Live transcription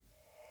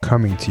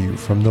coming to you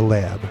from the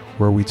lab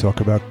where we talk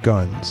about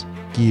guns,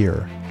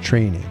 gear,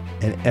 training,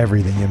 and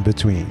everything in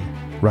between.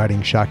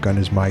 Riding Shotgun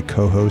is my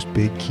co-host,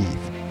 Big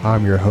Keith.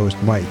 I'm your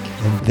host, Mike,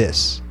 and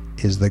this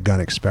is The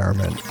Gun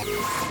Experiment.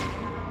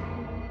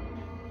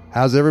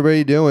 How's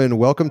everybody doing?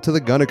 Welcome to The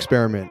Gun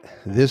Experiment.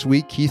 This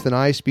week, Keith and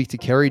I speak to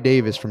Kerry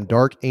Davis from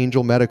Dark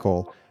Angel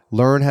Medical,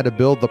 learn how to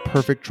build the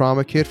perfect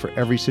trauma kit for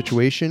every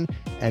situation,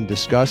 and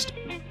discuss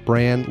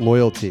brand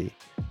loyalty.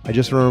 I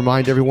just want to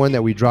remind everyone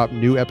that we drop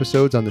new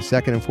episodes on the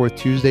second and fourth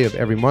Tuesday of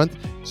every month,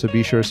 so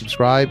be sure to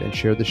subscribe and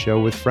share the show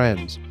with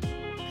friends.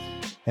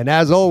 And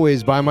as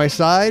always, by my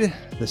side,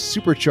 the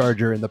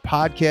supercharger in the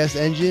podcast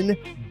engine,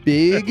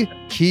 Big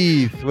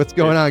Keith. What's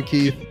going on,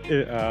 Keith?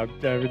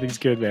 Everything's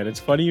good, man. It's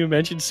funny you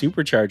mentioned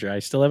supercharger. I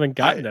still haven't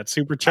gotten that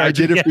supercharger. I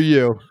did it yet. for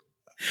you.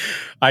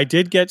 I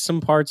did get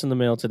some parts in the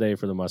mail today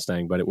for the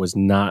Mustang, but it was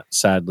not,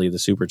 sadly, the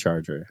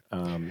supercharger.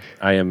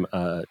 I am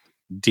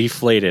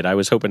deflated. I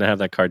was hoping to have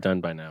that car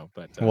done by now,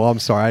 but well, I'm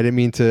sorry. I didn't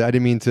mean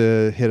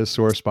to hit a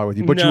sore spot with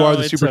you, but you are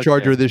the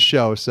supercharger of this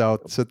show. So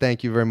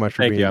thank you very much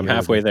for being here. I'm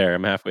halfway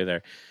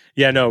there.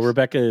 Yeah, no,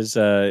 Rebecca is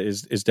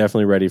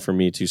definitely ready for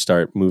me to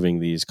start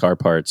moving these car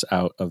parts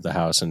out of the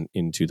house and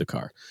into the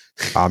car.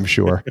 I'm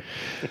sure.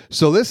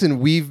 So listen,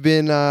 we've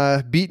been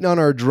beating on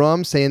our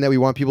drum saying that we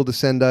want people to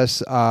send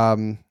us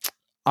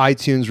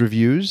iTunes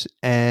reviews,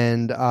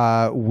 and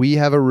we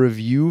have a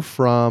review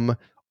from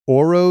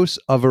Oros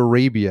of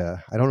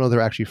Arabia. I don't know they're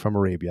actually from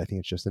Arabia. I think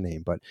it's just a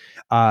name, but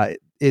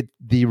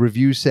the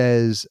review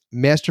says,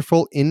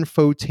 masterful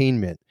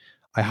infotainment.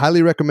 I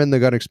highly recommend The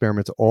Gun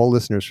Experiment to all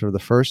listeners, from the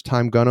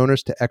first-time gun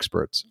owners to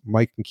experts.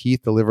 Mike and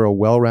Keith deliver a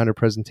well-rounded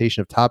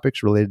presentation of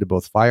topics related to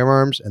both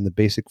firearms and the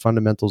basic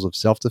fundamentals of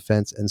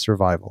self-defense and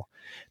survival.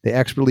 They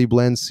expertly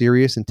blend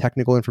serious and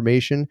technical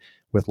information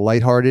with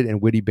lighthearted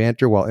and witty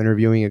banter while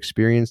interviewing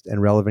experienced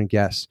and relevant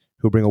guests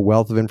who bring a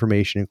wealth of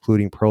information,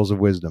 including pearls of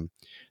wisdom.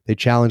 They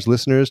challenge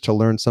listeners to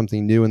learn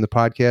something new in the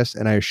podcast,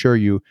 and I assure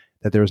you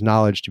that there is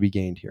knowledge to be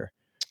gained here.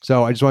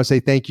 So I just want to say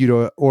thank you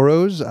to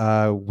Oros.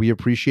 We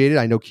appreciate it.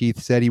 I know Keith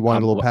said he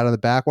wanted a little pat on the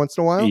back once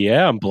in a while.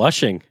 Yeah, I'm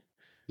blushing.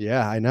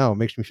 Yeah, I know. It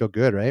makes me feel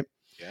good, right?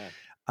 Yeah.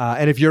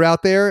 And if you're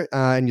out there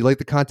and you like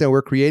the content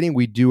we're creating,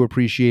 we do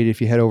appreciate it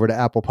if you head over to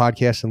Apple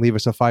Podcasts and leave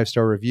us a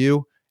 5-star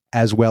review,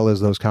 as well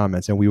as those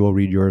comments, and we will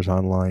read yours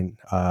online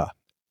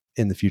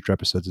in the future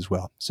episodes as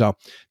well. So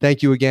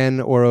thank you again,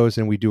 Oros,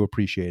 and we do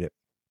appreciate it.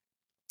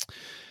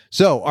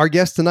 So our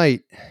guest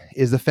tonight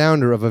is the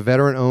founder of a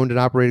veteran-owned and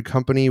operated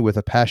company with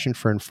a passion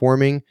for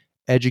informing,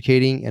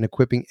 educating, and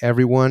equipping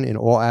everyone in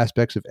all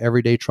aspects of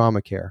everyday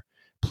trauma care.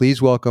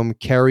 Please welcome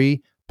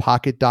Kerry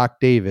Pocket Doc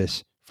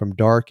Davis from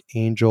Dark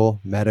Angel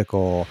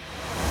Medical.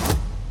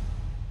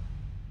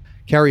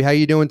 Kerry, how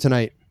you doing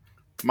tonight?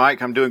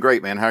 Mike, I'm doing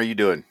great, man. How are you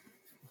doing?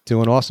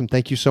 Doing awesome.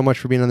 Thank you so much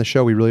for being on the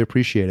show. We really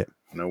appreciate it.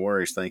 No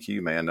worries. Thank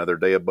you, man. Another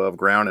day above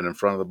ground and in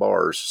front of the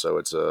bars. So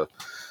it's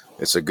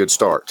a good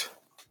start.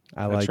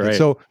 I like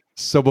it.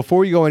 So before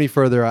we go any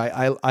further,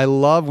 I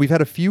love, we've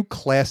had a few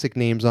classic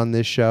names on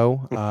this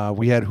show.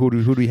 We had, who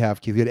do we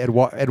have, Keith? We had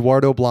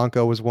Eduardo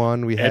Blanco was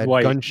one. We had Ed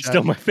White, Gunshot,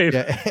 still my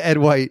favorite. Yeah, Ed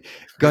White,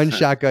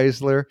 Gunshot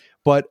Geisler.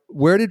 But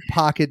where did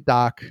Pocket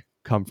Doc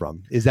come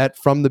from? Is that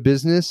from the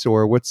business,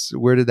 or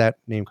where did that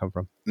name come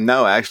from?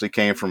 No, it actually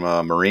came from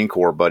a Marine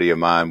Corps buddy of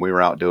mine. We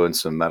were out doing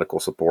some medical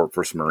support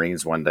for some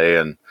Marines one day,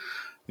 and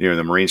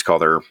the Marines call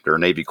their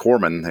Navy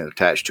corpsmen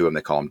attached to them.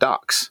 They call them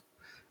docs.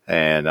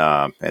 And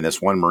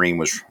this one Marine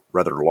was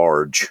rather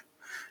large,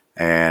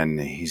 and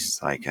he's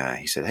like,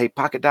 he said, "Hey,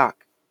 Pocket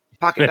Doc."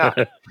 and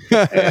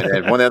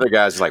one of the other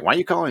guys is like, "Why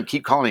you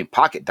keep calling him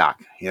Pocket Doc?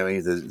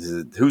 Who's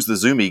the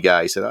zoomy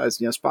guy?" He said,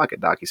 "It's Pocket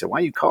Doc." He said, "Why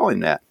you call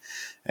him that?"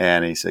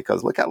 And he said,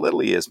 "Because look how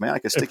little he is, man. I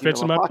can stick him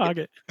in my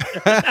pocket."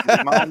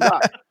 My own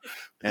Doc.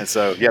 And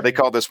so, yeah, they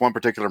called this one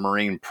particular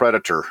Marine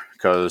Predator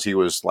because he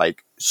was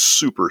like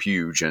super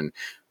huge, and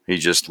he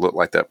just looked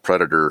like that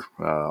Predator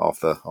off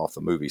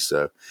the movie.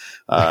 So,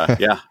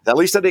 yeah, at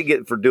least I didn't get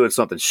it for doing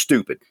something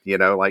stupid,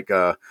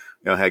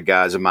 had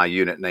guys in my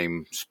unit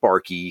named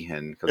Sparky,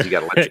 and because he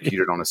got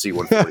electrocuted on a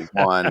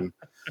C-141,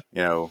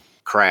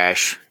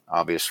 crash,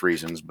 obvious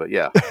reasons. But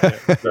yeah,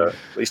 at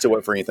least it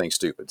wasn't for anything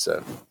stupid.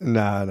 So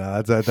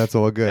no, that's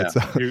all good.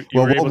 Yeah. So,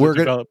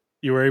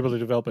 you were able to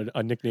develop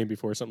a nickname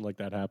before something like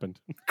that happened.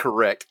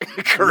 Correct.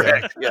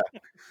 Yeah.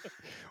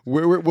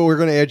 We're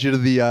going to add you to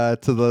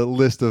the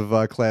list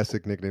of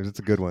classic nicknames. It's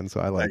a good one,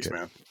 so I like it.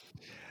 Man.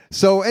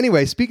 So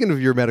anyway, speaking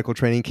of your medical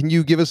training, can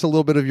you give us a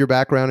little bit of your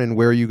background and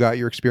where you got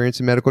your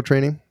experience in medical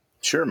training?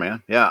 Sure,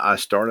 man. Yeah, I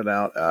started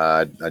out.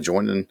 I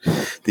joined in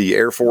the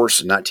Air Force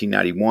in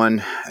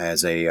 1991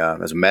 as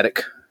a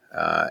medic,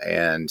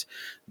 and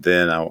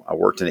then I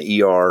worked in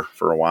an ER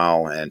for a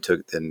while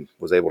and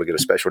was able to get a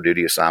special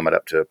duty assignment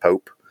up to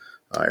Pope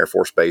Air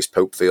Force Base,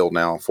 Pope Field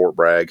now, Fort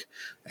Bragg,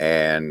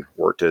 and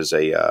worked as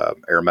a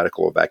air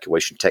medical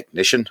evacuation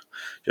technician,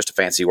 just a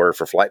fancy word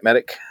for flight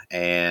medic,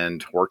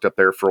 and worked up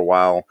there for a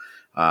while.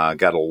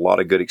 Got a lot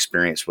of good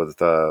experience with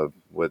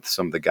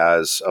some of the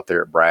guys up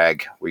there at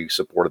Bragg. We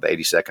supported the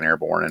 82nd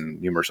Airborne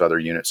and numerous other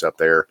units up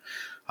there.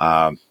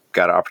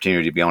 got an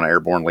opportunity to be on an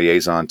airborne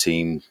liaison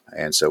team,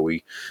 and so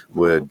we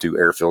would do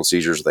airfield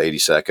seizures with the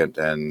 82nd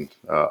and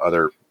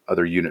other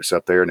units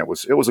up there, and it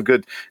was a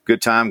good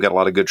time. Got a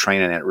lot of good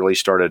training, and it really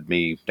started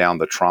me down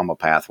the trauma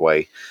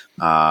pathway.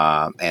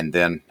 And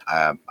then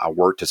I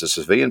worked as a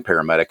civilian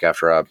paramedic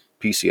after I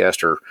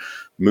PCS'd or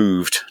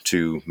moved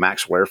to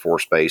Maxwell Air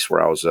Force Base,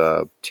 where I was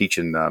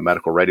teaching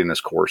medical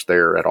readiness course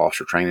there at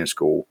Officer Training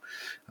School.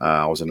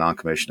 I was an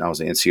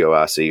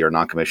NCOIC, or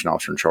non-commissioned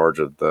officer in charge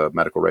of the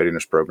medical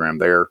readiness program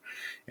there.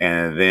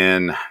 And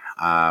then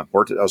I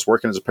was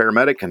working as a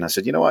paramedic, and I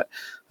said, you know what?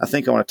 I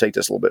think I want to take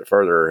this a little bit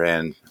further.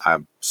 And I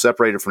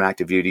separated from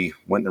active duty,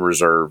 went in the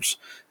reserves,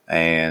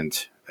 and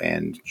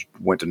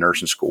went to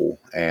nursing school.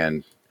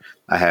 And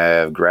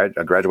I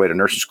graduated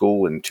nursing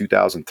school in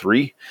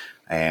 2003,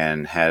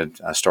 and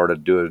I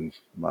started doing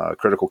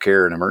critical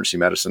care and emergency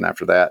medicine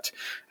after that.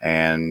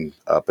 And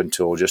up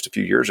until just a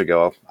few years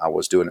ago, I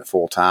was doing it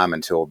full time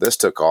until this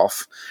took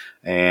off,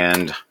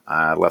 and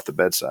I left the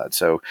bedside.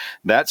 So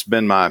that's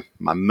been my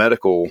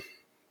medical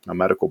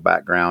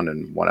background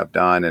and what I've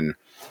done, and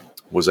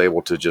was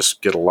able to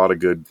just get a lot of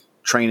good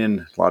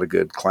training, a lot of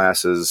good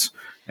classes,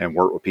 and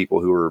work with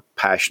people who are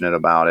passionate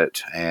about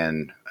it,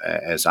 and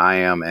as I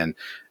am, and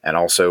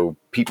also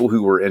people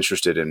who were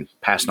interested in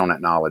passing on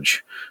that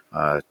knowledge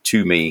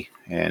to me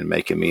and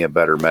making me a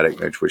better medic,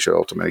 which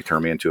ultimately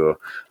turned me into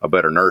a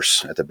better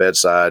nurse at the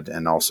bedside,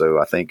 and also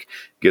I think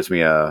gives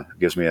me a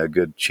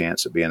good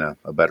chance of being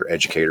a better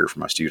educator for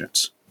my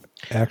students.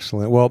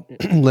 Excellent. Well,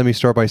 let me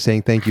start by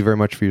saying thank you very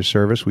much for your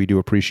service. We do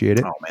appreciate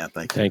it. Oh man,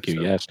 thank you.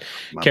 So, yes,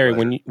 Kerry,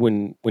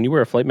 when you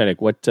were a flight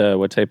medic, what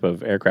type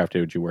of aircraft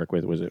did you work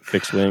with? Was it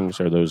fixed wings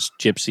or those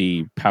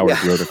gypsy powered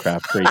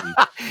rotorcraft?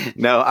 Crazy.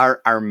 No,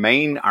 our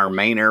main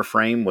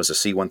airframe was a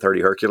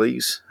C-130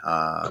 Hercules,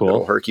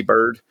 little Herky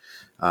bird,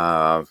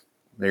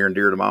 near and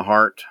dear to my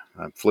heart.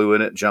 I flew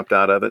in it, jumped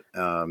out of it.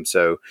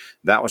 So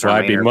that was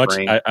our main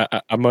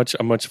airframe. I'm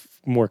much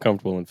more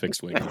comfortable in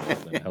fixed wing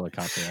than a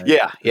helicopter.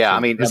 Yeah. I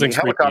mean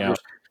helicopters.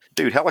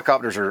 Dude,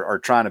 helicopters are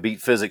trying to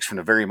beat physics from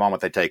the very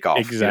moment they take off.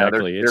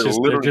 Exactly. They're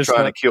literally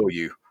trying to kill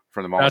you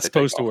from the moment. Not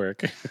supposed to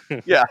work.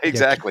 Yeah,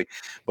 exactly.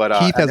 But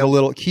Keith has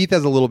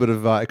a little bit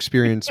of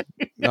experience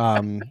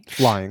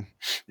flying.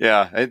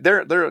 Yeah, they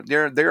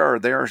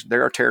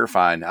are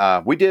terrifying.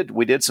 We did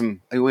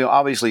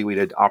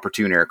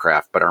opportune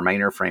aircraft, but our main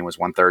airframe was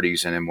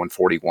 130s and then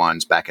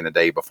 141s back in the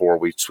day before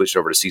we switched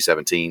over to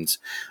C-17s.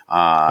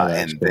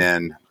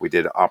 Then we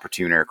did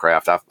opportune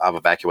aircraft. I've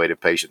evacuated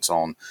patients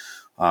on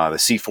the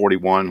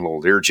C-41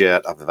 little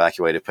Learjet. I've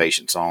evacuated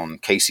patients on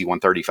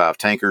KC-135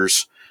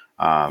 tankers.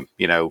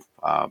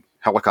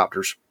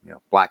 Helicopters,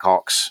 Black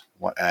Hawks.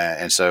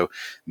 And so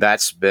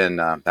that's been,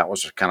 that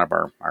was kind of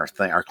our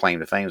thing, our claim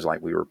to fame is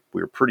like, we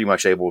were pretty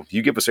much able,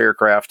 you give us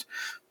aircraft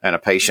and a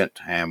patient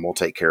and we'll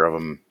take care of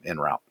them en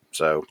route.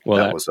 So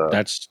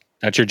that's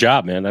your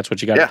job, man. That's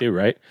what you got to do.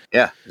 Right.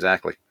 Yeah,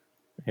 exactly.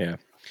 Yeah.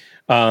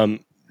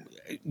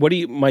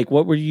 Mike,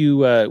 what were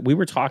you, we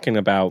were talking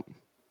about,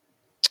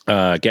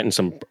 getting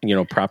some,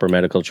 proper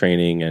medical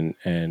training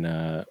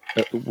and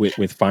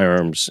with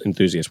firearms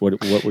enthusiasts.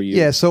 What were you?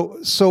 Yeah.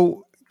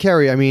 So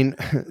Kerry, I mean,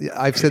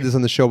 I've said this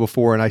on the show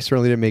before, and I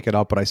certainly didn't make it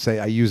up, but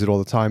I use it all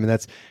the time. And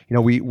that's,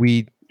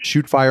 we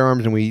shoot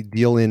firearms and we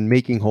deal in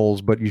making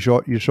holes, but you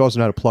should also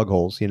know how to plug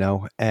holes,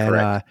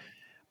 And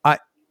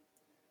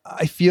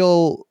I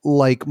feel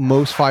like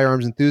most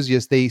firearms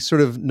enthusiasts, they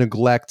sort of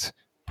neglect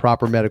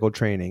proper medical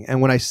training.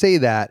 And when I say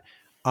that,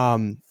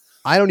 I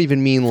don't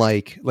even mean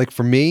like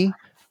for me,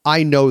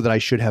 I know that I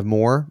should have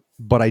more,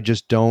 but I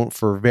just don't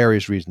for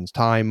various reasons,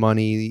 time,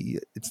 money.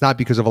 It's not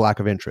because of a lack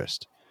of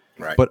interest.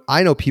 Right. But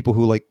I know people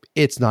who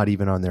it's not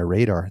even on their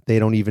radar. They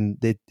don't even,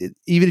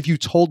 even if you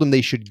told them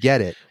they should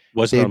get it.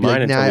 Wasn't on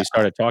mine until we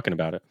started talking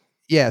about it.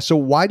 Yeah. So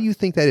why do you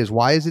think that is?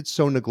 Why is it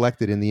so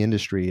neglected in the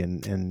industry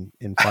and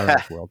in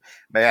firearms world?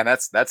 Man,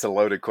 that's a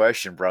loaded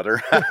question,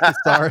 brother.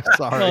 Sorry.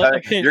 Well,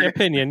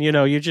 opinion,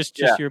 you're just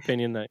your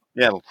opinion.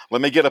 Yeah.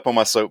 Let me get up on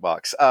my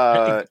soapbox.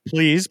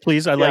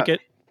 Please. I like it.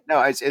 No,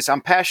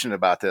 I'm passionate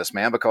about this,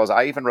 man, because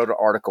I even wrote an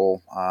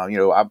article.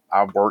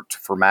 I worked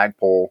for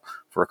Magpul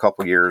for a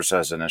couple of years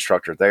as an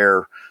instructor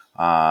there,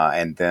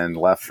 and then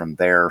left from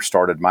there,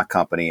 started my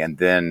company, and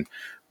then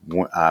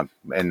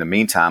in the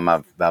meantime,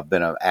 I've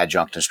been an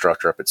adjunct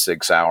instructor up at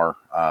Sig Sauer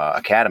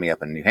Academy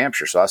up in New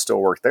Hampshire, so I still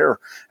work there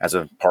as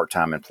a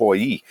part-time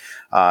employee.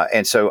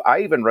 And so I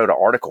even wrote an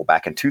article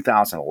back in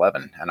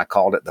 2011, and I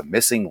called it "The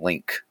Missing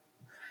Link,"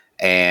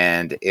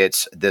 and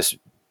it's this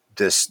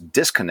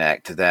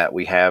disconnect that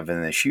we have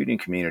in the shooting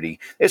community.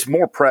 It's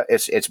more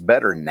it's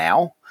better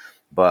now,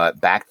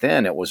 but back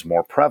then it was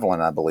more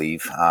prevalent, I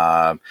believe.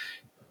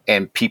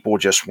 And people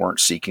just weren't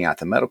seeking out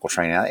the medical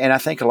training. And I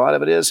think a lot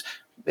of it is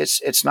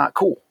it's not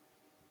cool.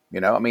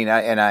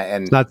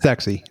 It's not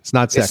sexy. It's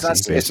not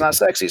sexy. It's not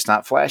sexy. It's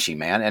not flashy,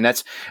 man. And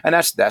that's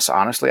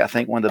honestly, I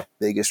think, one of the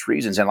biggest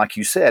reasons. And like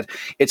you said,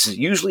 it's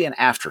usually an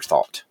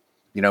afterthought.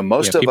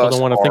 Most of people us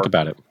don't want to think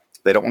about it.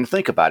 they don't want to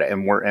think about it.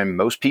 And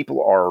most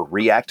people are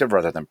reactive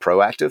rather than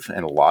proactive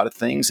in a lot of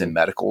things. And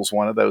medical is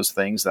one of those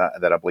things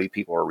that I believe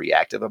people are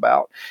reactive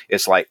about.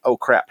 It's like, oh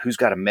crap, who's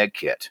got a med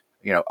kit?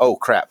 Oh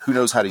crap, who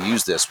knows how to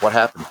use this? What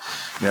happened?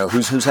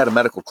 Who's had a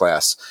medical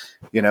class?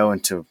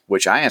 And to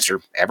which I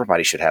answer,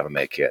 everybody should have a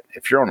med kit.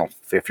 If you're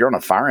on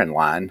a firing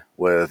line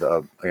with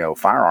a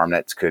firearm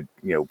that could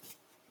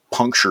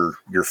puncture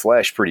your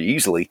flesh pretty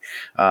easily,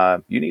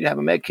 you need to have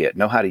a med kit,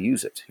 know how to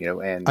use it.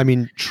 And I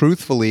mean,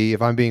 truthfully,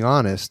 if I'm being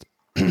honest,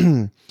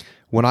 when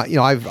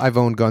I've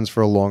owned guns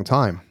for a long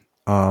time,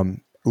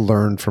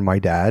 learned from my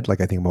dad, like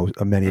I think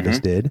many of us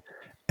did,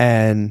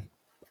 and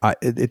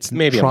it's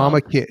maybe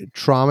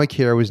trauma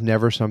care was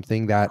never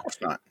something that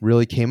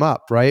really came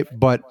up, right?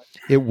 But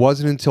it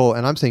wasn't until,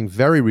 and I'm saying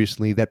very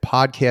recently, that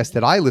podcast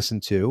that I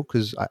listened to,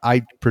 because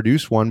I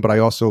produce one, but I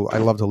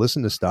love to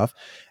listen to stuff,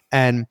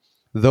 and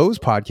those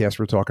podcasts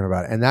were talking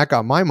about it, and that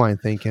got my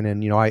mind thinking.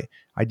 And I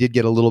did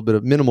get a little bit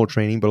of minimal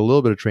training, but a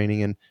little bit of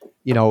training, and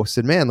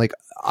said, man, like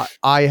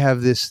I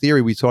have this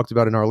theory we talked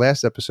about in our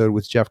last episode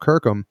with Jeff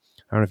Kirkham.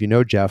 I don't know if you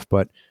know Jeff,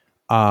 but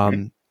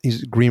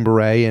he's a Green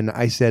Beret, and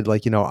I said,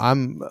 like,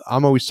 I'm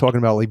always talking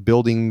about like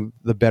building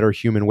the better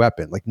human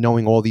weapon, like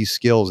knowing all these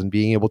skills and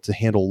being able to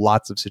handle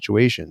lots of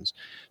situations.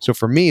 So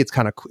for me,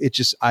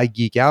 I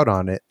geek out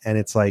on it, and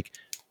it's like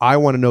I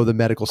want to know the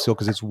medical skill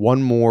because it's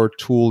one more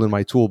tool in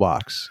my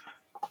toolbox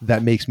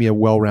that makes me a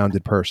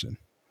well-rounded person.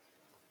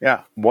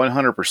 Yeah,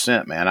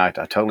 100%, man. I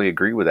totally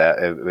agree with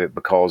that,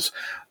 because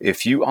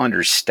if you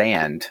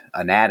understand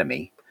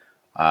anatomy,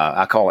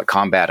 I call it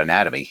combat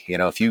anatomy.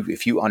 If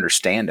you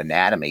understand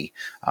anatomy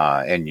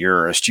and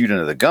you're a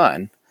student of the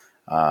gun,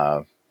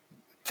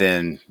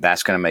 then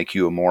that's going to make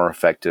you a more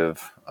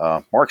effective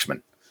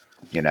marksman.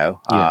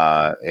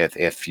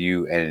 If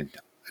you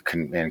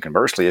and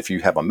conversely, if you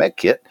have a med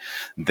kit,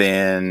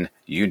 then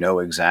you know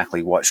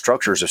exactly what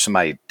structures, if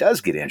somebody does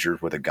get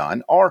injured with a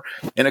gun or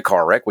in a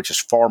car wreck, which is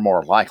far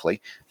more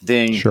likely,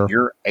 then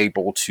you're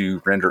able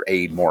to render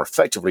aid more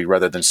effectively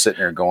rather than sitting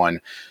there going,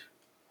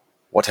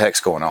 what the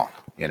heck's going on?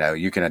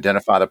 You can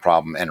identify the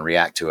problem and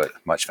react to it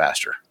much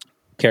faster.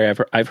 Kerry,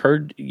 I've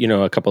heard,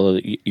 a couple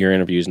of your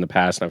interviews in the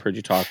past, and I've heard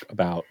you talk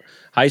about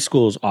high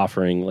schools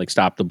offering like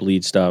stop the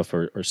bleed stuff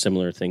or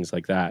similar things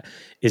like that.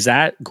 Is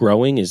that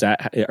growing?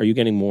 Are you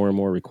getting more and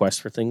more requests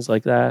for things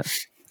like that?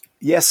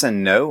 Yes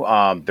and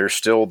no. There's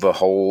still the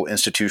whole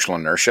institutional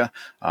inertia.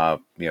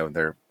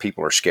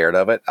 People are scared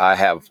of it. I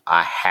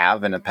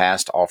have in the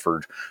past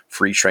offered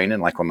free training,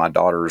 like when my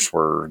daughters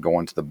were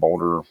going to the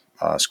Boulder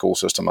school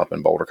system up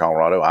in Boulder,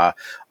 Colorado. I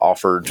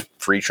offered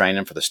free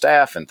training for the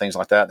staff and things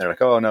like that. And they're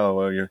like, "Oh no,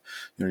 well,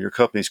 your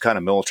company's kind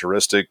of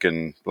militaristic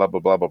and blah blah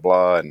blah blah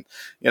blah," and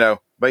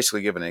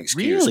basically giving an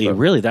excuse.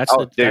 Really, that's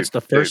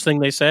the first thing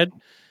they said.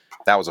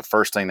 That was the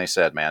first thing they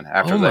said, man.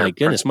 After my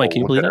goodness, Mike,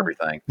 can you believe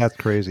everything? That's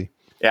crazy.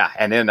 Yeah,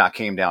 and then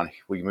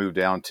we moved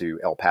down to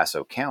El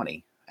Paso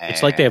County.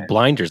 It's like they have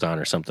blinders on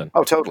or something.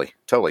 Oh, totally.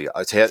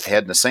 It's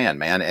head in the sand,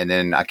 man. And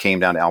then I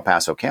came down to El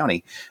Paso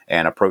County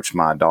and approached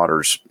my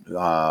daughter's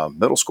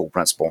middle school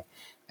principal,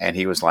 and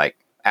he was like,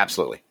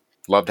 absolutely.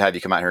 Love to have you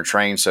come out here and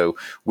train. So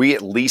we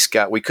at least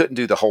we couldn't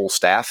do the whole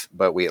staff,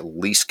 but we at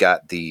least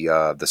got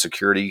the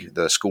security,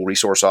 the school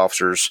resource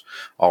officers.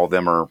 All of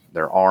them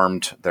they're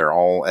armed. They're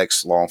all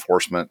ex-law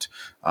enforcement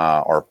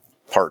or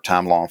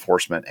part-time law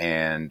enforcement,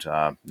 and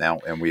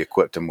we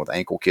equipped them with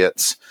ankle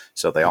kits.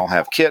 So they all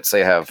have kits.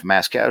 They have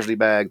mass casualty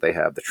bag. They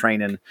have the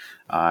training.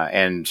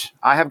 And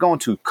I have gone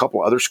to a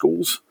couple other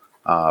schools.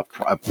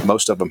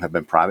 Most of them have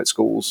been private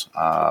schools,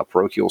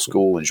 parochial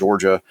school in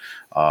Georgia,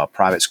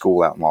 private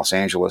school out in Los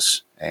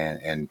Angeles,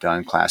 and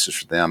done classes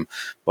for them.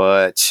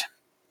 But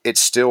it's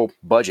still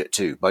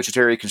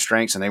budgetary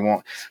constraints. And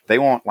they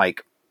want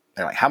like,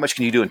 how much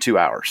can you do in 2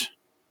 hours?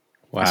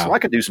 Wow. So I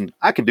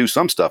could do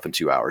some stuff in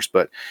 2 hours,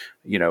 but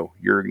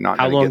you're not.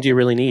 How long do you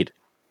really need?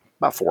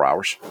 About 4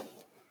 hours.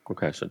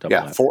 Okay, so double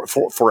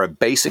that. For a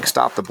basic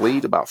stop the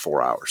bleed, about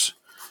 4 hours.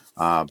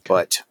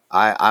 But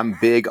I'm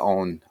big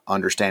on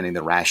understanding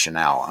the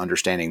rationale,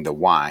 understanding the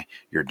why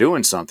you're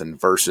doing something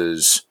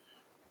versus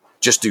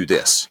just do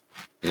this.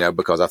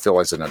 Because I feel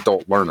as an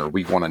adult learner,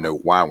 we want to know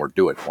why we're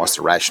doing it. What's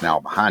the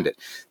rationale behind it?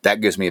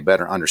 That gives me a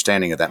better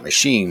understanding of that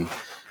machine,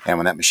 and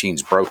when that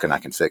machine's broken, I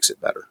can fix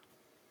it better.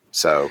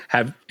 So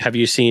have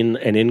you seen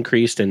an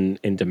increase in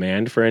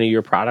demand for any of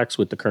your products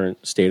with the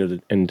current state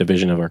of and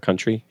division of our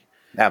country?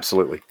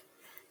 Absolutely.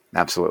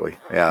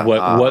 Yeah.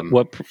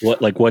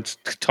 What's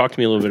talk to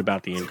me a little bit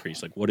about the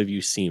increase. Like, what have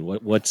you seen?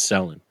 What's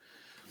selling?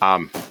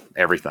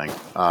 Everything.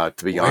 To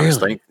be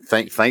honest,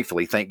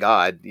 thankfully, thank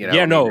God.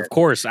 Yeah, no, of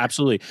course,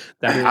 absolutely.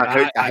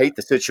 I hate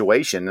the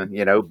situation,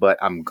 but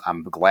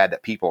I'm glad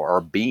that people are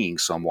being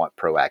somewhat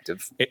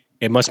proactive.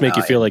 It must make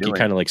you feel like you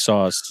kind of like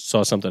saw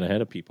something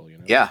ahead of people.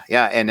 Yeah,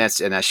 and that's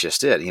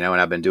just it. And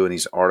I've been doing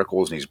these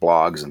articles and these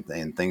blogs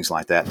and things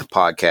like that, the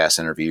podcast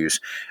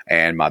interviews,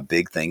 and my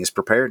big thing is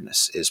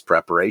preparedness, is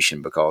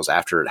preparation, because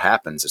after it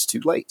happens, it's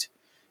too late.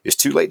 It's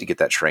too late to get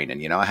that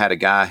training. I had a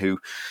guy who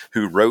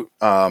wrote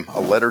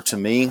a letter to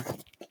me,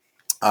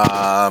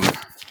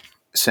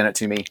 sent it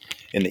to me,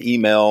 in the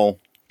email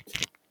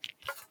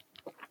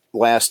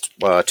last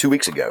 2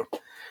 weeks ago,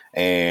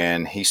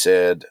 and he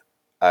said,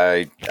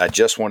 I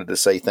just wanted to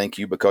say thank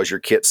you because your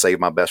kit saved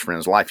my best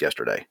friend's life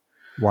yesterday.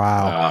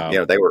 Wow.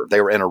 They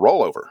were in a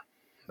rollover.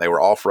 They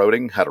were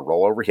off-roading, had a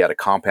rollover. He had a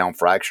compound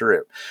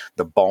fracture.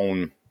 The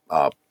bone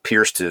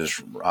pierced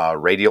his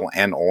radial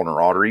and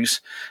ulnar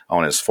arteries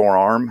on his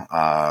forearm.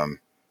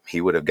 He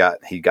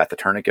got the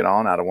tourniquet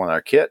on out of one of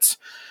our kits.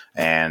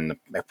 And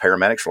the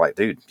paramedics were like,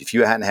 dude, if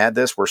you hadn't had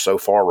this, we're so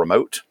far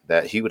remote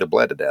that he would have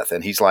bled to death.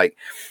 And he's like,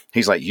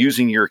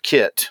 using your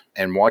kit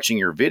and watching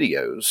your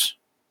videos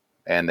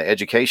and the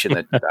education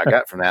that I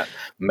got from that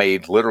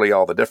made literally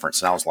all the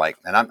difference. And I was like,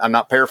 and I'm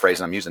not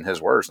paraphrasing, I'm using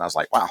his words. And I was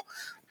like, wow,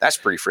 that's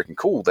pretty freaking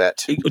cool.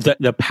 That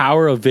the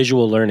power of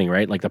visual learning,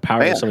 right? Like the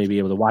power of somebody be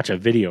able to watch a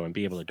video and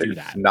be able to do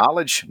that.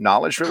 Knowledge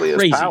really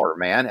is power,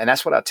 man. And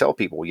that's what I tell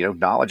people,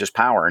 knowledge is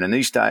power. And in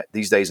these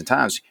days and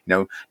times,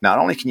 not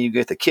only can you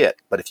get the kit,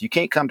 but if you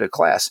can't come to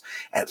class,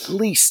 at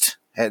least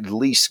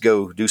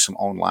go do some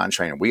online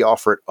training. We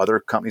offer it. Other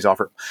companies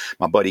offer it.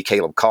 My buddy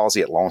Caleb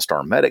Causey at Lone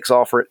Star Medics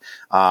offer it.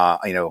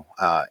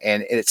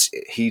 And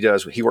he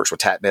works with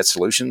TAPMed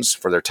Solutions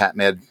for their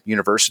TAPMed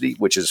University,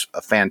 which is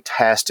a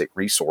fantastic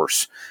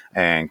resource.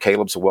 And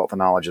Caleb's a wealth of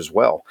knowledge as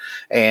well.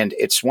 And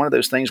it's one of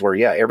those things where,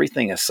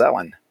 everything is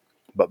selling.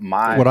 But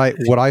what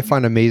I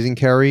find amazing,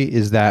 Kerry,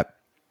 is that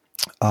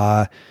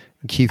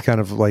Keith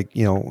kind of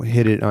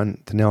hit it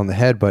on the nail on the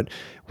head. But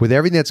with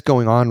everything that's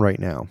going on right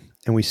now,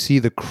 and we see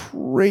the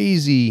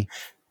crazy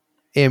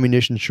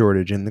ammunition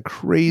shortage and the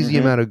crazy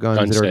amount of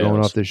guns that are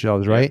going off the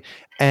shelves, right?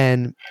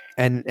 And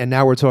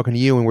now we're talking to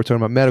you, and we're talking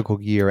about medical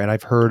gear. And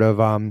I've heard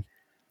of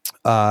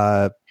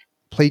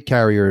plate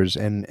carriers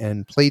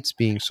and plates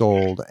being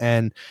sold,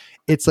 and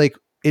it's like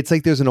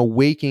there's an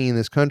awakening in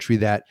this country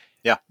that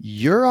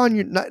you're on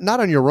your not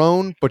on your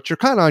own, but you're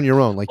kind of on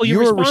your own. Like,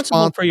 you're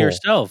responsible for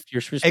yourself. You're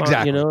responsible,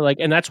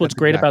 exactly. And that's what's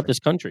great about this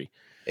country.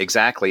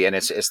 Exactly. And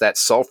it's that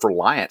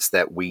self-reliance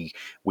that we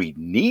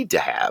need to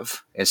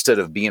have instead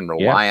of being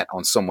reliant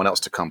on someone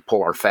else to come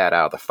pull our fat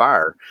out of the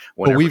fire.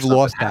 But we've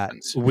lost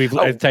happens.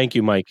 that. Thank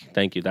you, Mike.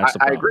 Thank you. That's the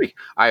problem.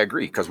 I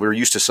agree. Because we're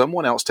used to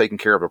someone else taking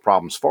care of the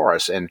problems for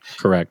us. And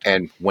correct.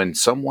 And when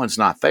someone's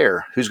not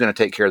there, who's going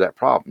to take care of that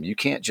problem? You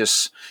can't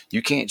just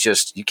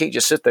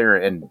sit there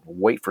and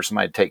wait for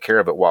somebody to take care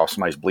of it while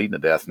somebody's bleeding to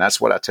death. And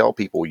that's what I tell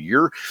people.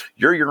 You're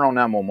your own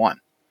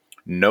 911.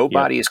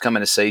 Nobody is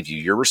coming to save you.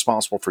 You're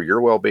responsible for your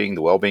well-being,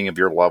 the well-being of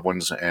your loved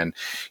ones and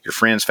your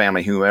friends,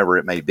 family, whoever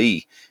it may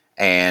be.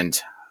 And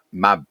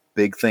my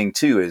big thing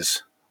too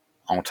is,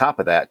 on top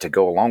of that, to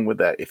go along with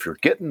that, if you're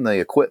getting the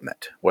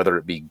equipment, whether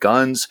it be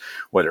guns,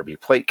 whether it be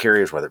plate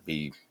carriers, whether it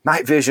be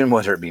night vision,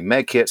 whether it be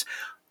med kits,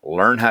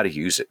 learn how to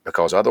use it,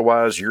 because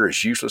otherwise you're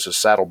as useless as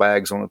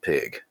saddlebags on a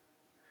pig.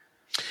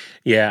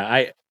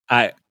 Yeah,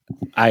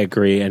 I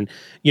agree. And,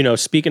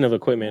 speaking of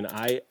equipment,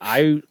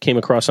 I came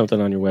across something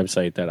on your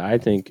website that I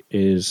think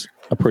is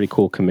a pretty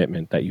cool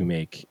commitment that you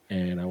make.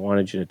 And I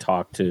wanted you to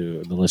talk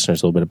to the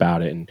listeners a little bit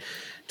about it and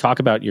talk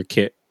about your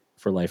Kit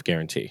for Life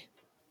guarantee.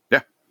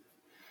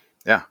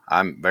 Yeah.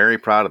 I'm very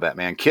proud of that,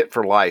 man. Kit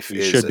for Life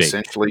is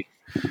essentially,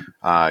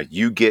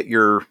 you get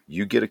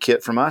a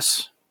kit from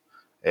us.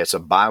 It's a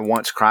buy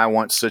once, cry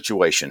once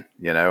situation.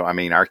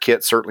 Our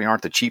kits certainly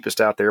aren't the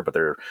cheapest out there, but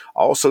they're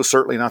also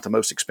certainly not the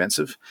most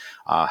expensive.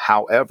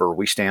 However,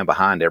 we stand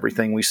behind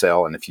everything we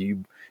sell. And if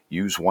you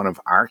use one of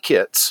our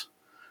kits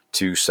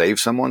to save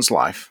someone's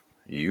life,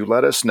 you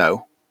let us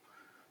know.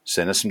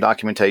 Send us some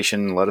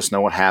documentation. Let us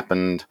know what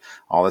happened,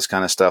 all this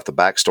kind of stuff, the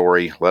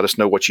backstory. Let us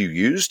know what you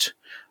used.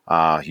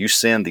 You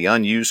send the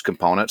unused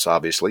components,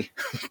 obviously,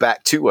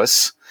 back to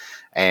us,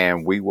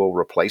 and we will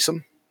replace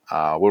them.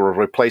 We'll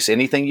replace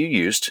anything you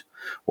used.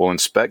 We'll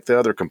inspect the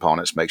other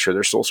components, make sure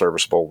they're still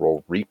serviceable.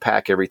 We'll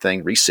repack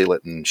everything, reseal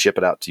it, and ship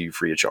it out to you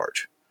free of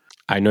charge.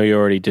 I know you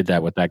already did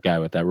that with that guy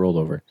with that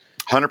rollover.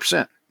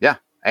 100%. Yeah.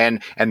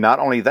 And not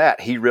only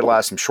that, he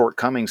realized some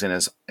shortcomings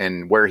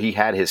in where he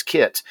had his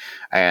kit.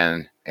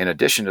 And in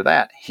addition to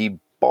that, he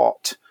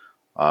bought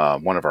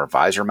one of our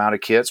visor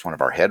mounted kits, one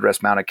of our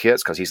headrest mounted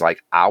kits, because he's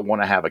like, I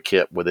want to have a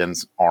kit within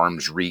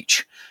arm's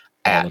reach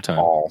at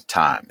all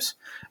times.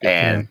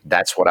 And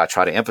that's what I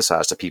try to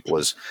emphasize to people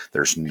is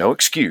there's no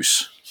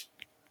excuse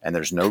and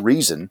there's no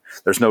reason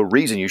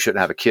you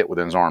shouldn't have a kit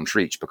within arm's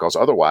reach, because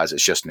otherwise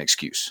it's just an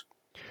excuse.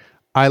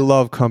 I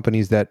love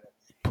companies that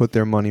put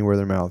their money where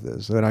their mouth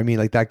is. And I mean,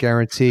 like that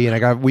guarantee.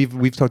 And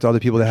we've talked to other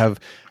people that have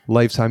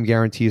lifetime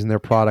guarantees in their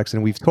products,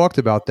 and we've talked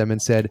about them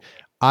and said,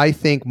 I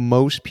think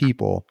most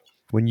people,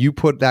 when you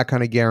put that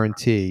kind of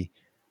guarantee,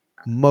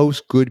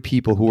 most good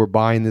people who are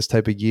buying this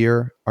type of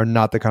gear are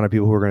not the kind of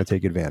people who are going to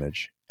take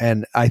advantage.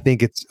 And I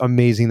think it's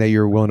amazing that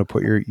you're willing to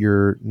put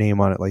your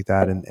name on it like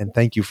that. And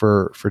thank you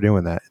for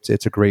doing that.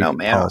 It's a great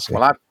policy.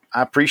 Well,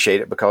 I appreciate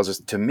it, because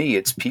to me,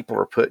 it's people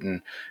are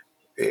putting,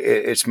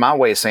 it's my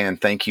way of saying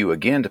thank you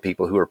again to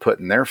people who are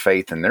putting their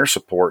faith and their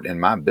support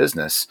in my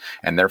business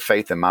and their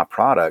faith in my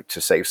product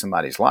to save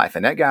somebody's life.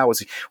 And that guy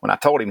when I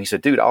told him, he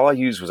said, dude, all I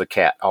used was a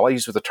cat. All I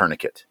used was a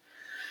tourniquet.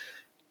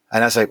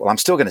 And I said, well, I'm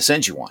still going to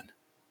send you one.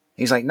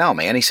 He's like, no,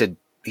 man. He said,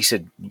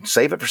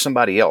 save it for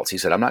somebody else. He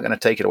said, I'm not going to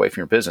take it away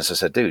from your business. I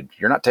said, dude,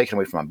 you're not taking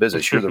away from my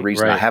business. You're the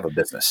reason Right. I have a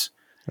business.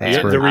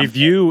 And the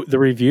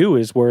review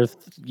is worth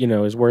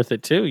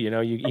it too.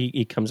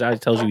 He comes out, he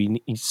tells you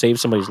he saved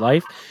somebody's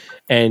life,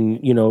 and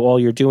all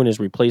you're doing is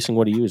replacing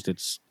what he used.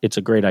 It's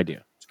a great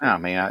idea. Oh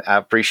man, I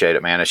appreciate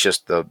it, man. That's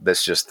just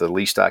the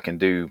least I can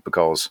do,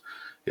 because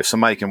if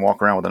somebody can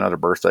walk around with another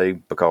birthday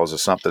because of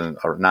something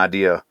or an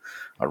idea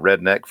a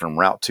redneck from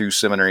Route 2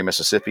 Seminary,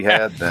 Mississippi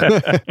had,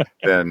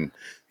 then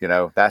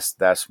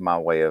that's my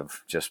way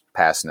of just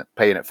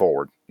paying it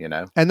forward,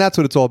 And that's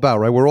what it's all about,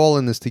 right? We're all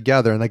in this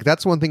together. And like,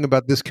 that's one thing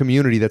about this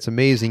community that's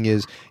amazing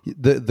is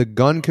the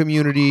gun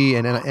community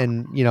and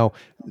a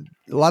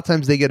lot of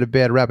times they get a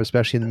bad rep,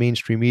 especially in the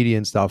mainstream media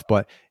and stuff.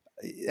 But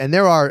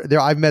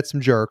I've met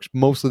some jerks,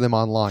 most of them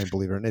online,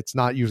 believe it or not. It's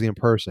not usually in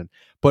person.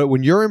 But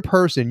when you're in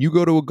person, you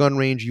go to a gun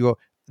range,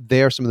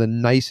 they're some of the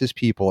nicest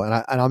people. And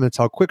I'm going to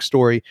tell a quick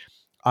story.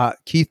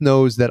 Keith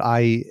knows that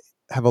I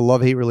have a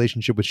love-hate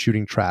relationship with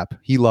shooting trap.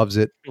 He loves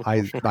it. I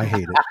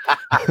hate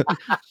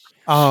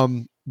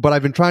it. But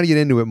I've been trying to get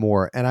into it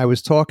more. And I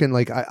was talking,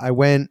 like, I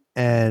went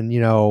and,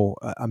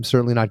 I'm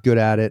certainly not good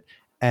at it.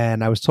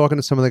 And I was talking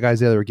to some of the guys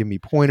there that were giving me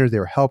pointers. They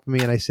were helping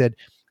me. And I said,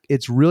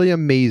 it's really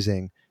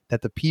amazing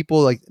that the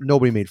people, like,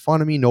 nobody made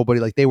fun of me. Nobody,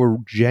 like, they were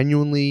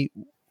genuinely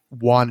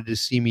wanted to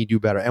see me do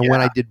better. And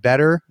when I did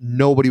better,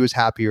 nobody was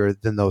happier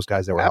than those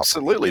guys that were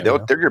absolutely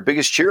helping. They're your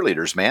biggest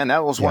cheerleaders, man.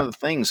 That was one of the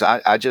things.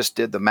 I just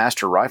did the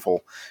master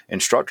rifle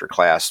instructor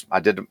class.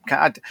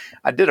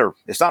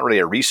 It's not really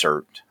a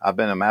research. I've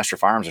been a master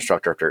firearms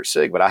instructor up there at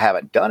SIG, but I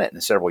haven't done it in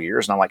several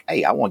years. And I'm like,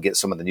 hey, I want to get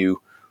some of the new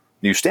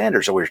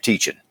standards that we're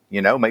teaching,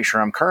 make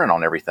sure I'm current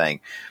on everything.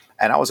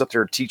 And I was up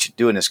there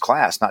doing this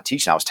class, not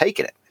teaching. I was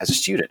taking it as a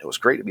student. It was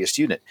great to be a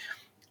student.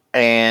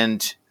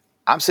 And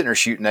I'm sitting there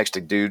shooting next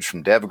to dudes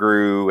from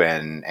DevGru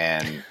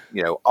and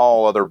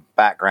all other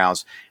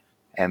backgrounds.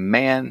 And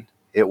man,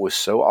 it was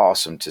so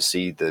awesome to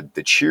see the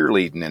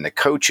cheerleading and the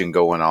coaching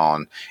going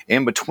on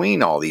in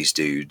between all these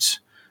dudes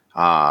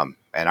and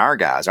our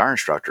guys, our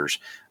instructors.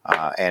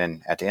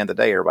 And at the end of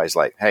the day, everybody's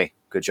like, hey,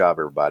 good job,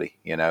 everybody,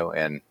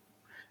 and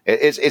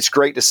it's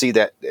great to see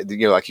that,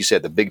 like you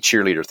said, the big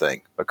cheerleader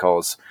thing,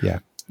 because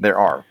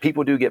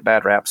people do get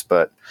bad raps,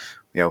 but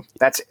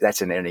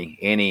that's in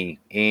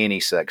any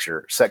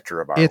sector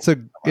of our. It's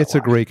a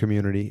great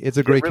community. It's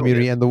a great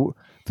community, and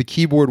the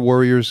keyboard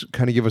warriors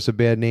kind of give us a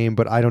bad name,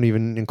 but I don't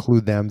even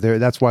include them.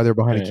 That's why they're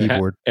behind a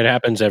keyboard. It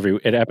happens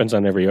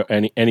on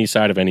any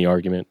side of any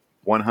argument.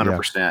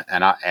 100%.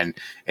 And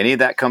any of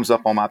that comes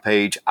up on my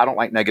page. I don't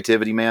like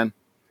negativity, man.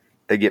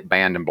 They get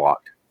banned and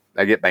blocked.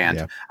 They get banned.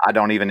 Yeah. I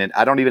don't even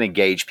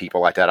engage people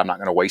like that. I'm not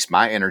going to waste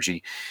my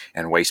energy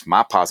and waste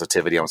my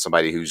positivity on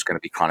somebody who's going to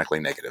be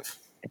chronically negative.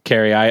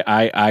 Carrie,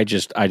 I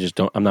just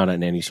don't. I'm not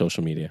on any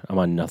social media. I'm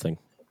on nothing.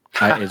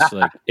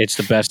 It's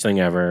the best thing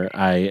ever.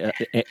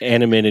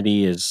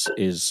 Anonymity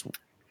is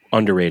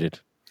underrated.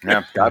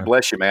 Yeah, God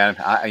bless you, man.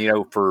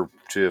 For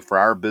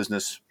our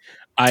business,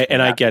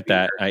 I get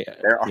that.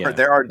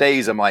 There are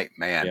days I'm like,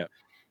 man. Yeah.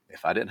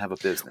 If I didn't have a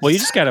business. Well, you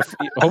just got to,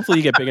 hopefully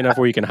you get big enough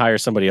where you can hire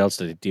somebody else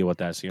to deal with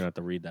that, so you don't have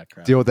to read that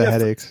crap. Deal with the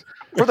headaches.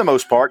 For the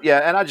most part, yeah.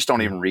 And I just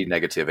don't even read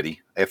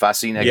negativity. If I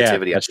see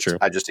negativity,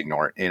 I just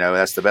ignore it.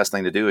 That's the best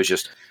thing to do, is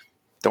just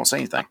don't say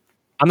anything.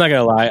 I'm not going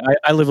to lie.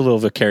 I live a little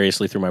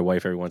vicariously through my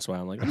wife every once in a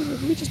while. I'm like,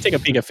 let me just take a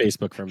peek at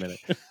Facebook for a minute.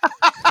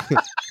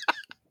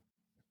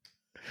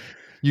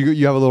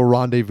 You have a little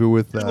rendezvous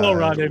with a little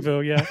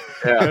rendezvous, yeah.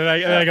 And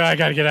I go, I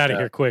got to get out of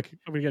here quick.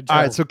 All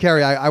right, so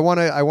Carrie, I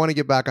want to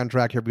get back on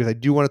track here, because I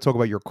do want to talk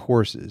about your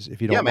courses,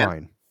 if you don't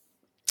mind.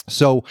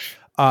 So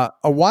a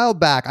while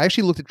back, I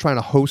actually looked at trying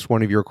to host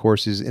one of your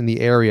courses in the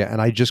area,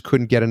 and I just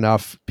couldn't get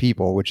enough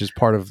people, which is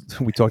part of,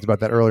 we talked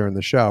about that earlier in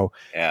the show.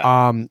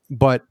 Yeah.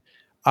 But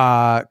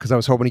because I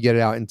was hoping to get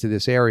it out into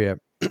this area,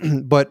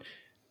 and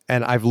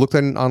I've looked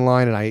at it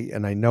online,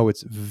 and I know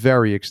it's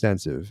very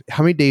extensive.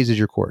 How many days is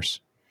your course?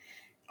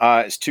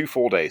 It's 2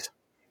 full days,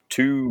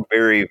 2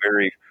 very,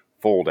 very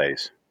full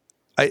days.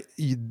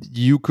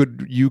 You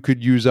could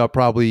use up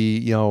probably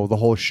the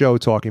whole show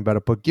talking about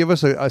it, but give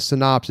us a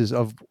synopsis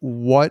of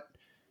what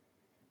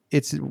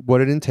it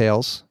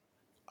entails,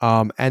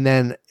 and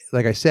then,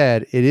 like I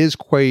said, it is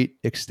quite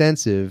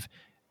extensive.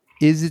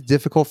 Is it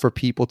difficult for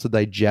people to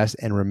digest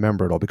and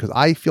remember it all? Because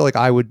I feel like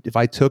if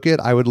I took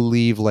it, I would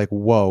leave like,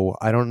 whoa,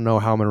 I don't know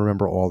how I'm going to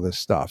remember all this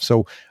stuff.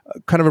 So,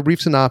 kind of a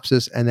brief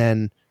synopsis, and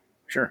then.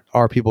 Sure.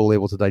 Are people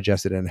able to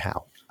digest it, and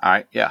how? All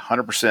right. Yeah,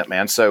 100%,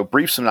 man. So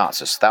brief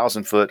synopsis,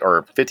 1,000-foot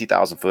or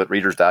 50,000-foot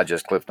Reader's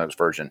Digest Cliff Notes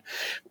version.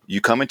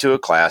 You come into a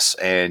class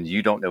and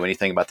you don't know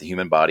anything about the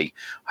human body,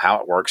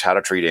 how it works, how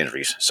to treat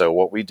injuries. So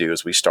what we do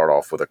is we start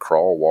off with a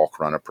crawl, walk,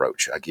 run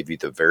approach. I give you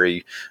the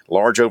very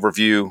large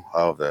overview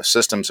of the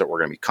systems that we're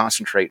going to be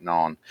concentrating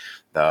on,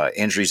 the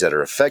injuries that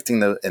are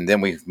affecting and then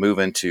we move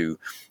into,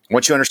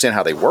 once you understand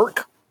how they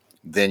work,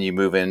 Then you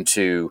move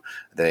into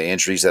the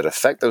injuries that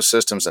affect those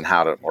systems and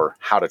how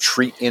to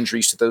treat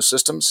injuries to those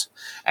systems.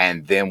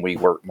 And then we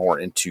work more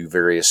into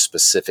various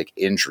specific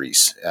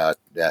injuries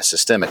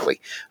systemically.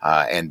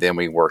 And then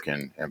we work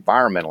in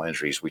environmental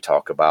injuries. We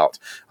talk about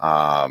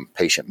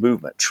patient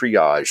movement,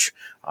 triage,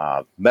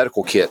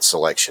 medical kit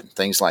selection,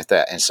 things like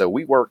that. And so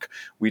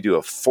we do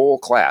a full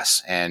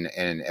class, and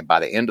by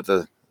the end of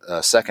the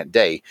second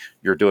day,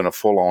 you're doing a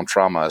full-on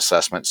trauma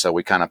assessment. So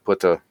we kind of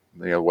put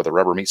where the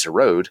rubber meets the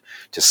road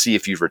to see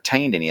if you've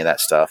retained any of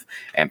that stuff,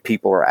 and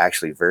people are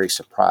actually very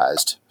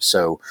surprised.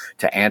 So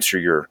to answer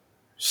your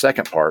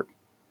second part,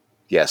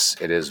 yes,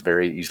 it is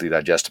very easily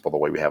digestible the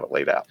way we have it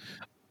laid out.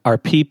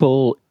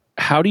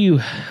 How do you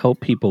help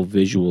people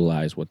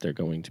visualize what they're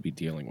going to be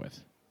dealing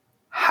with?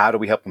 How do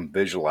we help them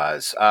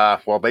visualize?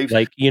 Well, they've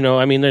there's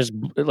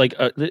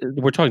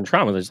we're talking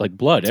trauma. There's like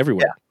blood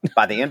everywhere. Yeah.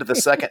 By the end of the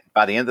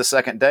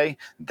second day,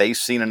 they've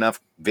seen enough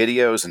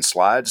videos and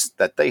slides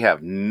that they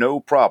have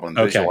no problem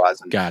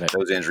visualizing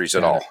those injuries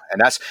at all.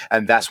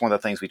 And that's one of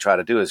the things we try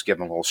to do is give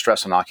them a little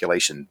stress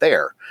inoculation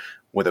there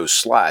with those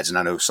slides. And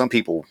I know some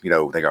people, they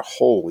go,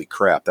 "Holy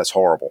crap, that's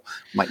horrible."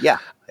 I'm like, yeah,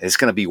 it's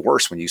going to be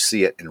worse when you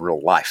see it in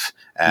real life.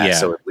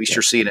 So at least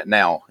you're seeing it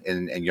now,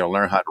 and you'll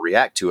learn how to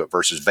react to it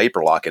versus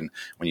vapor locking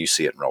when you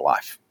see it in real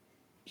life.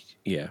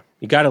 Yeah,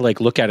 you got to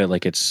look at it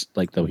like it's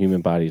like the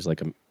human body is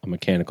like a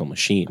mechanical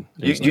machine.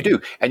 You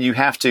do, and you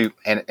have to,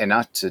 and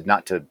not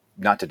to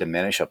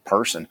diminish a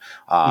person,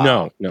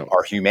 no,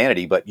 or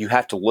humanity, but you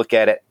have to look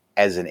at it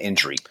as an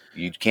injury.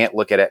 You can't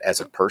look at it as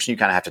a person. You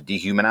kind of have to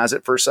dehumanize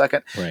it for a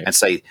second and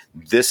say,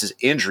 this is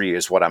injury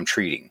is what I'm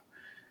treating.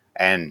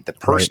 And the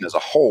person as a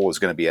whole is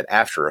going to be an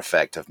after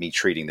effect of me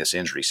treating this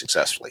injury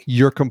successfully.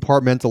 You're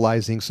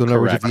compartmentalizing. So in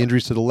other words, if the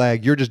injury's to the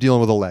leg, you're just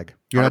dealing with a leg.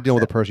 You're 100%. Not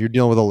dealing with a person. You're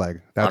dealing with a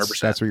leg. That's 100%.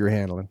 That's what you're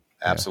handling.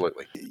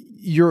 Absolutely.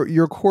 Yeah.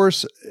 Your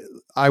course,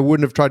 I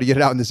wouldn't have tried to get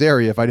it out in this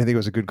area if I didn't think it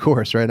was a good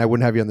course, right? And I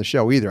wouldn't have you on the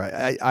show either.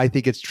 I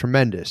think it's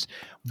tremendous.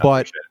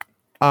 But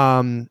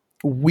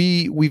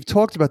we've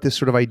talked about this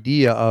sort of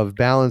idea of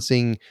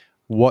balancing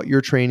what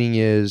your training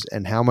is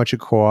and how much it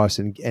costs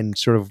and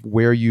sort of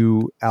where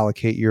you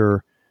allocate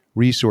your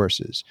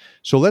resources.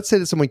 So let's say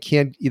that someone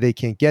can't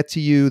get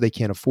to you, they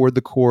can't afford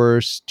the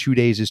course, 2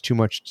 days is too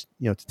much,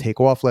 to take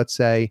off, let's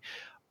say.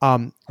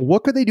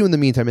 What could they do in the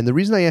meantime? And the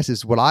reason I asked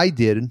is what I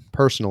did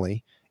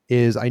personally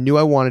is I knew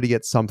I wanted to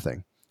get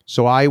something.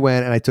 So I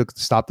went and I took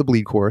the Stop the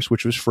Bleed course,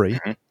 which was free,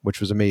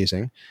 which was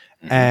amazing.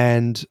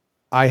 And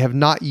I have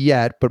not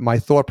yet, but my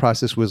thought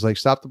process was like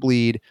Stop the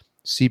Bleed,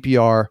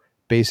 CPR,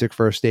 basic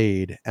first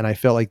aid. And I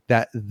felt like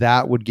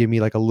that would give me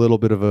like a little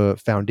bit of a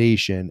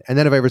foundation. And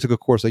then if I ever took a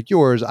course like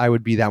yours, I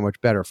would be that much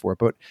better for it.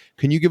 But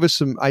can you give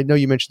us I know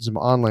you mentioned some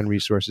online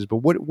resources, but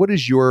what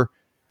is your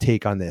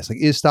take on this? Like,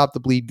 is Stop the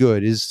Bleed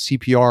good? Is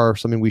CPR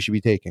something we should be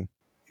taking?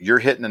 You're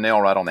hitting the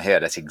nail right on the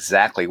head. That's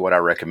exactly what I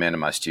recommend to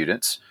my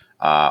students.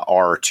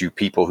 Or to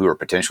people who are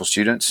potential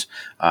students,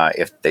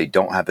 if they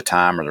don't have the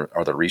time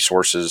or the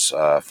resources,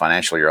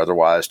 financially or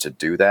otherwise, to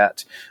do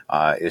that,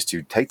 is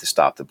to take the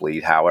Stop the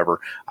Bleed. However,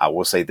 I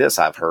will say this: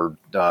 I've heard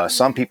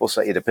some people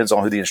say it depends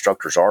on who the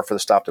instructors are for the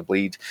Stop the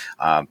Bleed.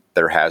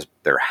 There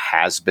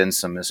has been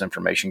some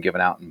misinformation given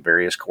out in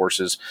various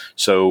courses,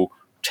 so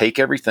take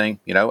everything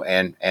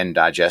and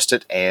digest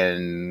it.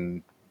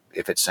 And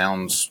if it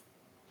sounds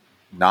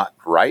not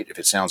right, if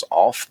it sounds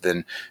off,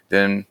 then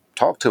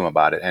talk to them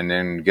about it, and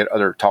then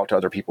talk to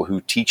other people who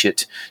teach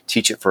it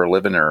for a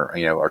living,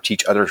 or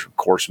teach other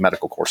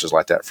medical courses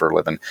like that for a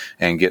living,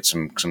 and get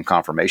some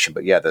confirmation.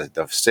 But yeah,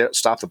 the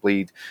Stop the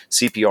Bleed,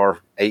 CPR,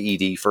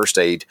 AED, first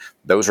aid,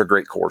 those are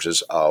great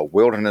courses.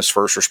 Wilderness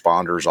first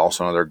responders,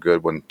 also another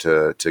good one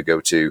to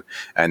go to.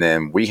 And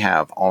then we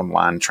have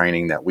online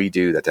training that we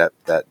do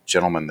that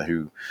gentleman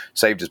who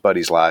saved his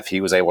buddy's life,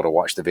 he was able to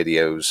watch the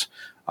videos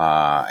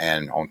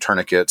and on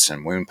tourniquets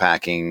and wound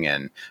packing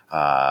and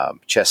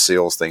chest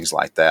seals, things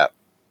like that,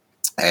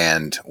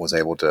 and was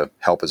able to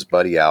help his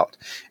buddy out.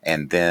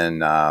 And then,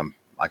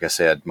 like I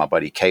said, my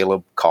buddy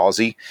Caleb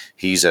Causey,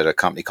 he's at a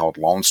company called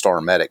Lone Star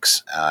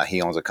Medics.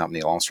 He owns a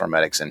company, Lone Star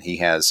Medics, and he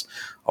has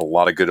a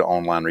lot of good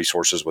online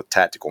resources with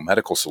tactical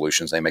medical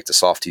solutions. They make the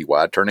soft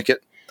T-wide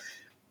tourniquet.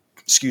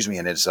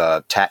 And it's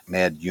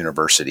TACMed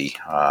University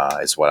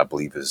is what I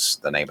believe is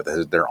the name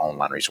of their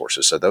online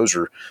resources. So those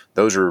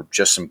are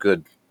just some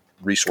good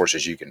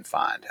resources you can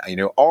find.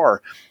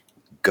 Or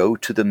go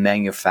to the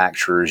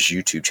manufacturer's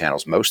YouTube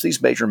channels. Most of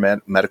these major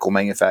medical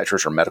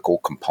manufacturers or medical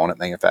component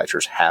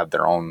manufacturers have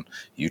their own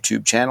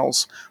YouTube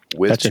channels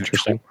with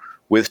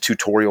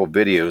tutorial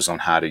videos on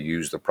how to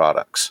use the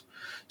products.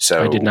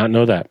 So I did not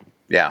know that.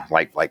 Yeah,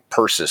 like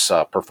Persis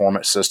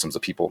Performance Systems, the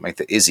people that make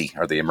the Izzy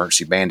or the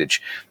emergency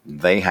bandage,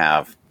 they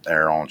have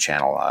their own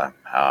channel.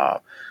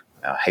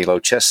 Halo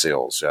chest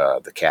seals,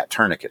 the Cat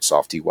tourniquet,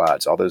 soft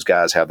T-wides, all those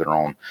guys have their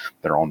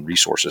own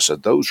resources. So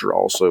those are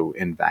also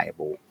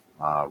invaluable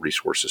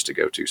resources to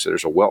go to. So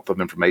there's a wealth of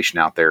information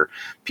out there.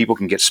 People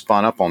can get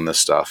spun up on this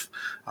stuff,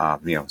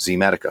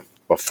 Z-Medica,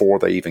 before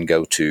they even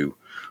go to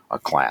a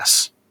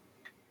class.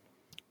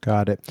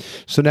 Got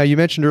it. So now you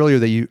mentioned earlier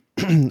that you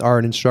are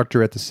an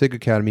instructor at the SIG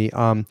Academy.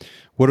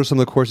 What are some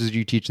of the courses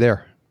you teach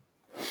there?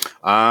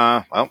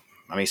 Well,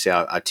 let me see.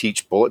 I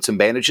teach bullets and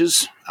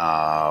bandages,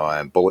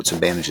 and bullets and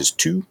bandages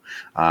 2.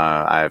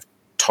 I've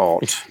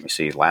taught. Let me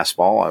see. Last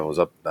fall, I was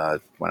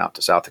went out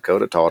to South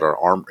Dakota, taught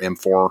our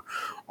M4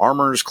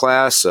 armors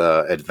class,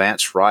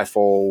 advanced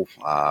rifle,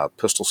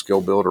 pistol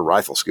skill builder,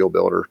 rifle skill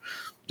builder,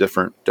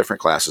 different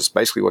classes.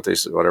 Basically,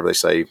 whatever they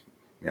say,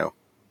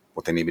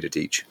 what they need me to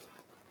teach.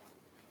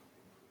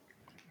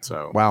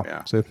 So wow.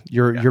 Yeah. So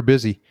you're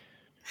busy.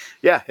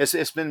 Yeah,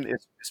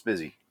 it's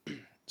busy.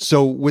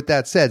 So with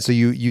that said, so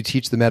you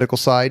teach the medical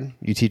side,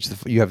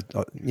 you have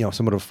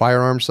somewhat of a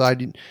firearms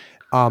side.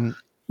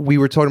 We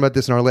were talking about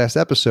this in our last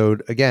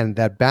episode. Again,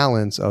 that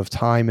balance of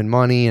time and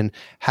money, and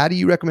how do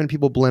you recommend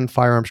people blend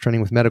firearms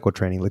training with medical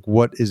training? Like,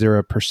 what is there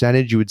a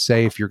percentage you would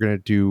say if you're going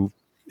to do?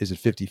 Is it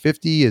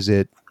 50-50? Is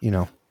it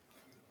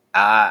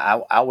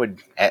I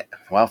would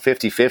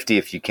 50-50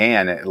 if you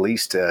can, at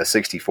least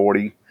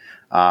 60-40.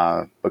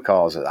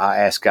 Because I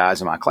ask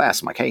guys in my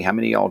class, I'm like, hey, how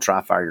many of y'all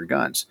dry fire your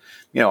guns?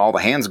 All the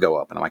hands go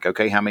up, and I'm like,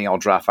 okay, how many of y'all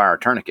dry fire a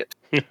tourniquet?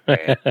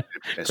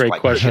 It's Great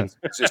question.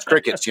 It's just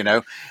crickets,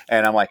 And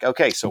I'm like,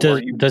 okay, so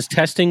does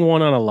testing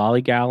one on a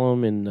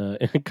lollygallum in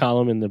a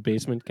column in the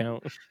basement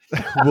count?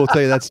 We'll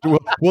tell you that.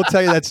 We'll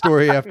tell you that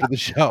story after the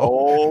show.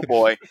 Oh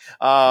boy!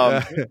 And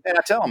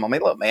I tell them,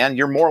 look, man,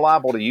 you're more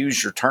liable to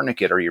use your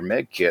tourniquet or your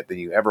med kit than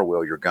you ever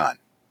will your gun.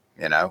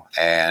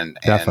 And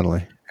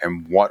definitely.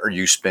 And what are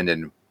you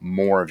spending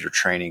more of your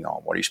training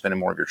on? What are you spending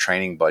more of your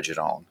training budget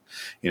on?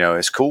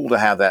 It's cool to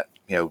have that,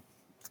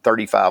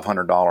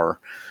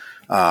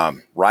 $3,500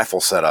 rifle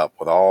set up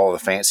with all the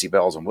fancy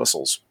bells and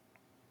whistles.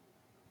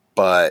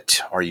 But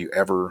are you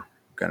ever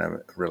going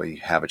to really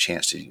have a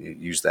chance to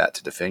use that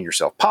to defend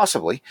yourself?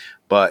 Possibly,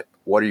 but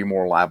what are you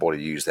more liable to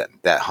use? That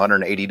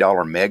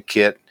 $180 med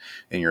kit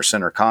in your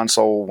center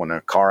console when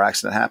a car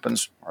accident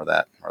happens, or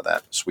that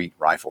sweet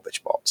rifle that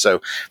you bought?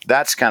 So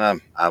that's kind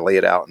of, I lay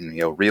it out in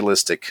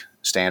realistic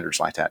standards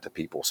like that to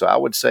people. So I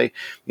would say,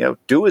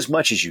 do as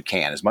much as you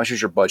can, as much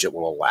as your budget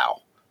will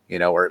allow,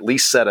 or at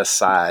least set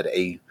aside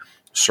a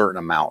certain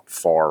amount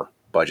for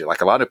budget.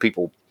 Like a lot of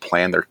people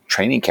plan their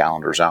training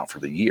calendars out for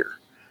the year.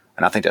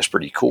 And I think that's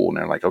pretty cool. And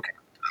they're like, okay,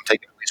 I'm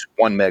taking at least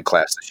one med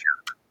class this year.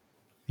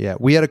 Yeah,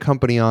 we had a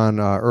company on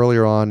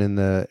earlier on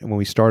when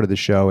we started the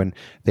show, and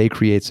they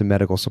create some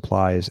medical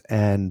supplies.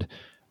 And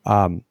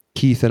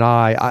Keith and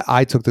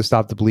I took the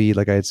Stop the Bleed.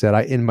 Like I had said,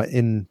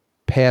 in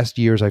past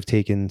years I've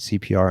taken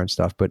CPR and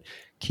stuff, but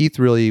Keith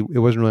it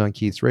wasn't really on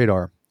Keith's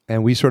radar.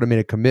 And we sort of made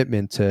a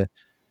commitment to,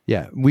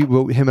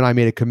 him and I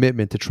made a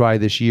commitment to try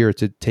this year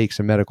to take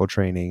some medical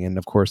training. And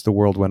of course, the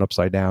world went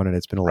upside down, and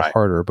it's been a little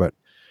harder. But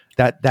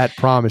that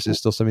promise is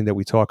still something that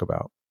we talk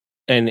about.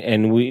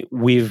 And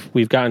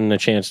we've gotten a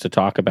chance to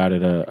talk about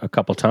it a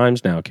couple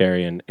times now,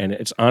 Kerry, and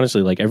it's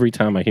honestly like every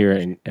time I hear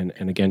it,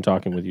 and again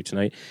talking with you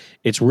tonight,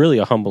 it's really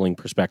a humbling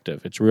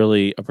perspective. It's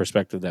really a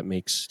perspective that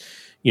makes,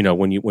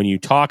 when you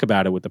talk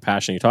about it with the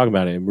passion you talk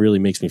about it, it really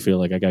makes me feel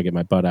like I got to get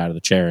my butt out of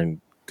the chair and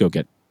go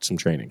get some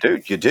training.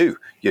 Dude,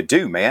 you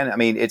do, man. I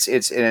mean, it's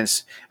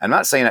I'm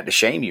not saying that to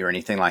shame you or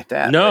anything like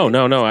that.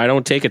 No, I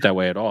don't take it that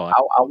way at all.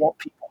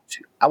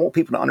 I want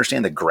people to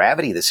understand the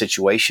gravity of the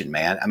situation,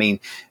 man. I mean,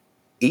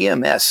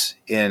 EMS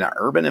in an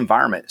urban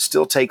environment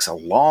still takes a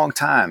long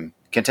time,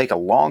 can take a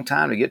long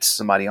time to get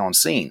somebody on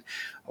scene.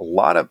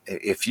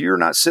 If you're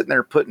not sitting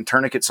there putting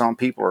tourniquets on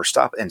people or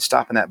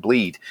stopping that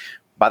bleed,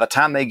 by the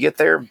time they get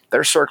there,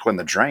 they're circling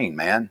the drain,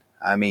 man.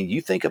 I mean,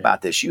 you think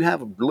about this. You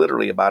have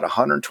literally about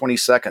 120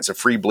 seconds of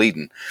free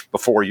bleeding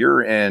before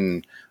you're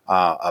in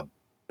a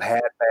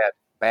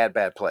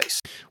bad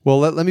place. Well,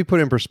 let me put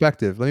it in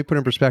perspective.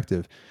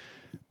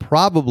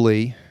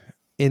 Probably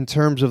in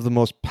terms of the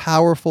most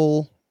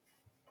powerful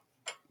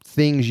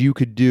things you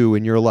could do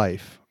in your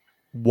life,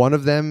 one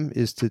of them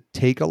is to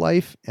take a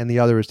life and the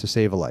other is to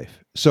save a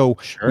life. So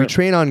we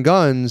train on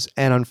guns,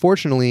 and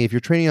unfortunately, if you're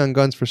training on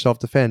guns for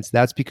self-defense,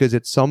 that's because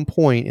at some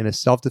point in a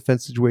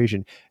self-defense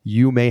situation,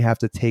 you may have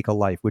to take a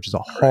life, which is a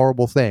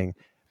horrible thing,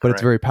 but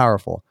it's very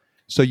powerful.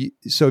 So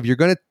if you're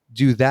going to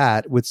do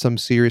that with some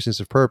seriousness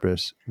of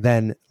purpose,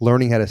 then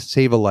learning how to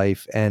save a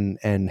life and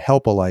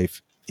help a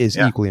life is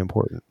equally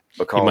important.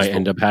 Because you might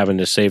end up having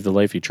to save the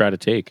life you try to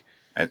take.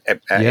 And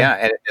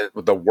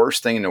the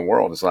worst thing in the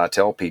world is what I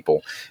tell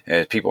people.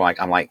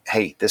 I'm like,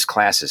 hey, this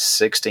class is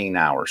 16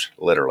 hours,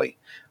 literally.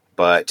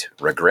 But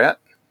regret,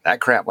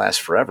 that crap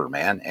lasts forever,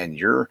 man. And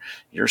you're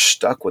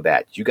stuck with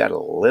that. You got to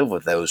live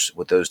with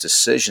those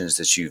decisions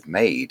that you've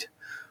made,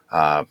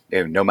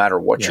 no matter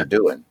what you're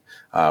doing,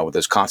 with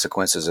those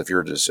consequences of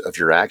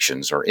your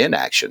actions or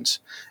inactions.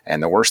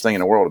 And the worst thing in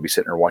the world would be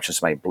sitting there watching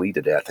somebody bleed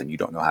to death, and you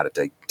don't know how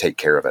to take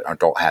care of it, or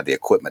don't have the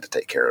equipment to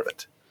take care of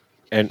it.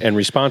 And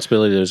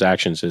responsibility of those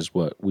actions is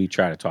what we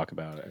try to talk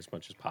about as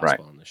much as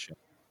possible on this show.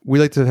 We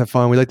like to have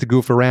fun. We like to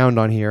goof around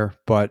on here,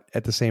 but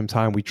at the same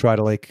time, we try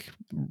to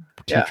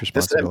teach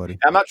responsibility.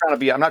 I'm not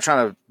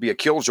trying to be a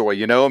killjoy,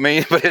 you know what I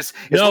mean? But it's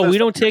no, we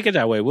don't take it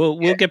that way. We'll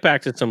get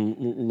back to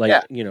some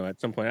at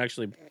some point.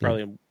 Actually,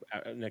 probably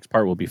Next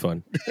part will be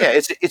fun. Yeah,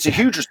 it's a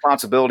huge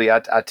responsibility.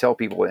 I tell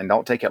people, and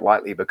don't take it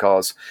lightly,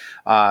 because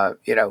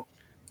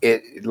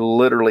it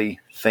literally,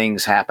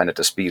 things happen at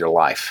the speed of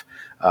life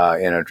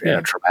in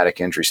a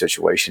traumatic injury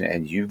situation,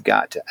 and you've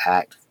got to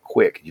act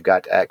quick. You've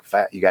got to act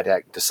fast. You got to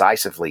act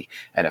decisively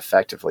and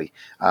effectively,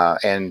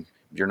 and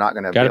you're not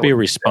going to. Got to be a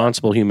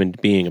responsible human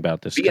being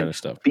about this kind of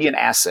stuff. Be an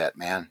asset,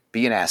 man.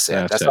 Be an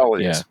asset. That's all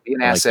it is. Be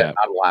an asset,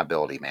 not a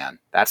liability, man.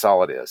 That's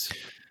all it is.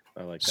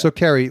 I like that. So,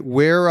 Kerry,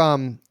 where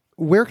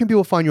can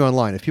people find you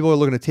online? If people are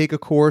looking to take a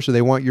course or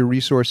they want your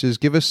resources,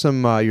 give us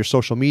some your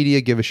social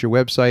media, give us your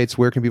websites.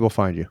 Where can people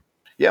find you?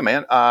 Yeah,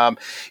 man.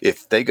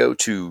 If they go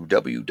to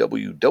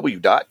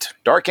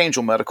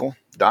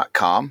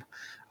www.darkangelmedical.com,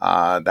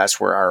 that's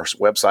where our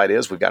website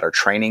is. We've got our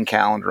training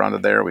calendar under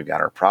there. We've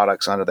got our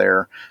products under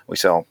there. We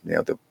sell,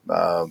 the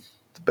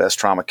best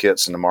trauma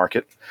kits in the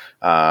market.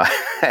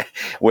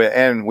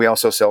 And we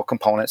also sell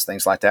components,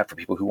 things like that, for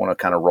people who want to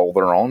kind of roll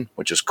their own,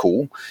 which is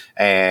cool.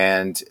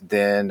 And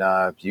then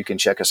you can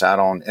check us out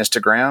on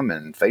Instagram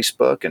and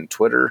Facebook and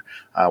Twitter.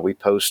 We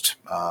post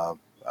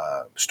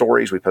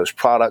stories, we post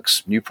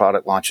products, new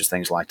product launches,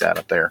 things like that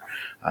up there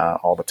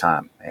all the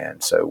time.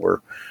 And so we're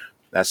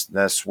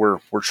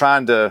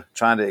trying to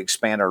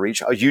expand our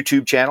reach. A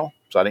YouTube channel.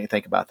 So I didn't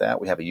think about that.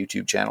 We have a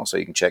YouTube channel, so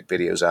you can check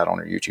videos out on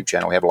our YouTube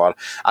channel. We have I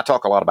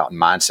talk a lot about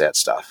mindset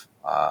stuff.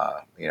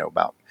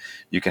 About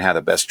you can have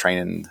the best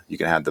training, you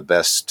can have the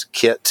best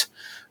kit,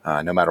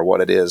 no matter what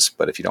it is.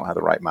 But if you don't have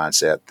the right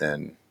mindset,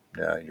 then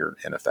you're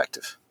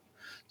ineffective.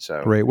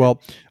 So great.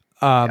 Well,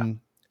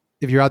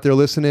 if you're out there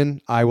listening,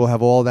 I will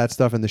have all that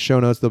stuff in the show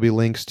notes. There'll be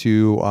links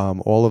to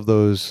all of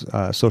those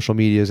social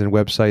medias and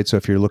websites. So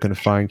if you're looking to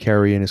find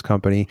Kerry and his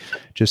company,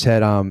 just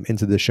head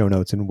into the show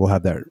notes and we'll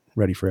have that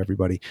ready for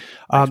everybody.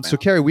 So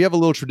Kerry, we have a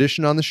little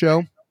tradition on the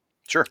show.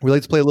 Sure. We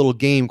like to play a little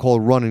game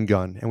called Run and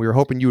Gun, and we were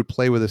hoping you would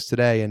play with us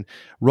today. And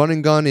Run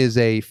and Gun is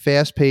a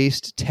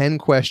fast-paced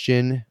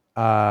 10-question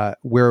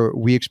where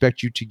we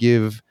expect you to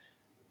give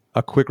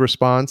a quick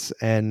response,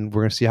 and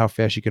we're going to see how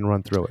fast you can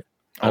run through it.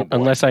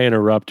 Unless I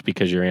interrupt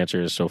because your answer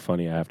is so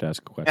funny, I have to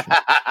ask a question.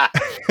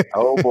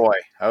 Oh boy.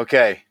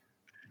 Okay.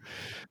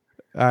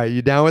 All right,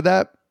 you down with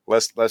that?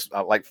 Let's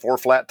like 4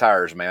 flat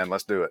tires, man.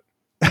 Let's do it.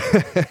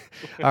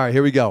 All right,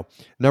 here we go.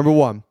 Number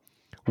 1,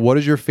 what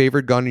is your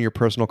favorite gun in your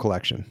personal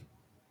collection?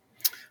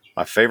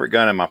 My favorite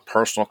gun in my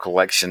personal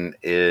collection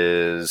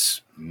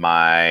is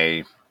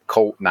my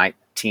Colt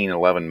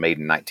 1911 made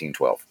in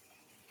 1912.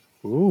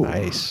 Ooh,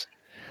 nice.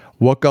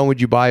 What gun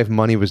would you buy if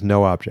money was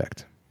no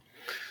object?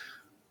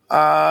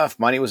 If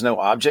money was no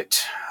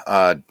object,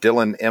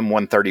 Dillon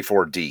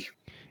M134D.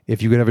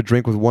 If you could have a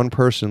drink with one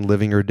person,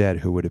 living or dead,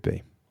 who would it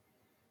be?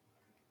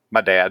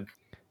 My dad.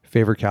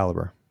 Favorite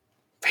caliber?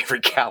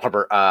 Favorite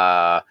caliber,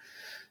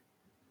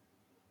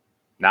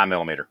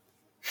 9mm.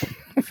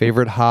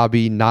 Favorite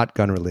hobby, not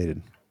gun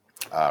related?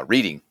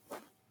 Reading.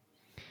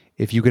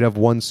 If you could have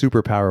one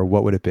superpower,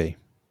 what would it be?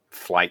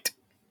 Flight.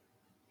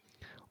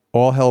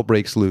 All hell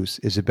breaks loose.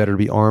 Is it better to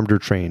be armed or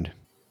trained?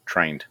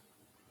 Trained.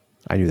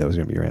 I knew that was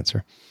going to be your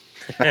answer.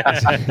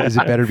 Is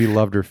it better to be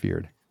loved or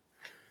feared?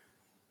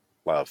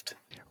 Loved.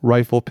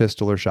 Rifle,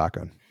 pistol, or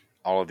shotgun?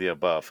 All of the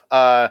above.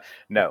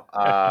 No.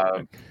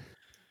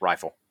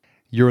 Rifle.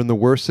 You're in the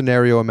worst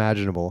scenario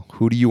imaginable.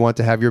 Who do you want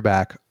to have your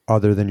back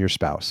other than your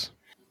spouse?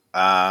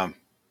 My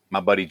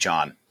buddy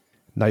John.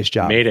 Nice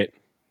job. Made it.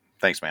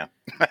 Thanks, man.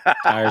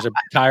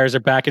 Tires are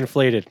back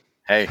inflated.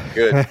 Hey,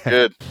 good.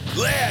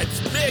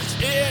 Let's mix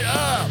it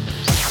up.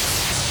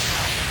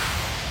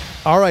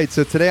 All right,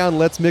 so today on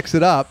Let's Mix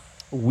It Up,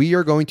 we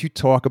are going to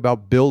talk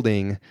about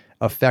building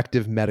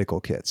effective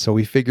medical kits. So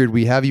we figured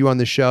we have you on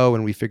the show,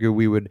 and we figured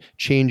we would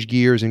change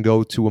gears and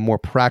go to a more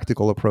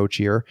practical approach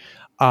here.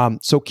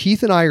 So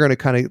Keith and I are going to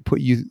kind of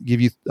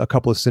give you a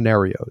couple of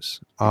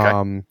scenarios.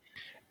 Okay.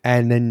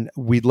 And then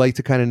we'd like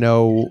to kind of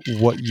know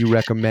what you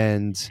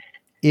recommend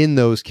in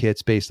those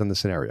kits based on the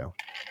scenario.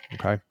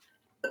 Okay.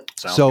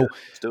 Sounds so good.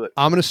 Let's do it.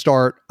 I'm going to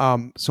start.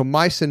 So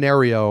my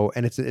scenario,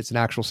 and it's an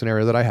actual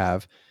scenario that I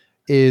have,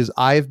 is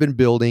I've been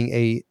building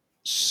a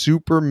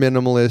super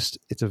minimalist.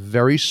 It's a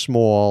very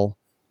small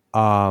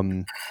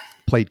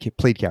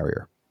plate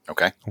carrier.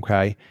 Okay.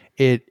 Okay.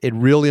 It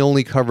really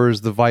only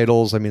covers the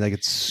vitals. I mean, like,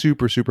 it's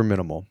super, super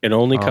minimal. It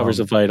only covers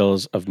the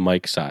vitals of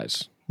Mike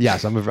size.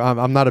 Yes,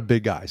 I'm not a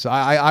big guy, so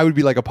I would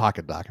be like a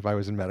pocket doc if I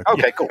was in medical.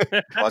 Okay, cool.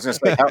 I was going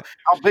to say,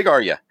 how big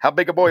are you? How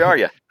big a boy are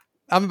you?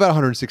 I'm about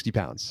 160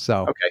 pounds.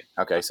 So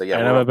okay. So yeah,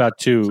 and I'm about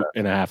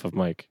 2.5 of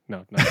Mike.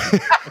 No.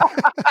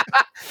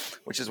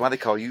 Which is why they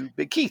call you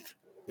Big Keith.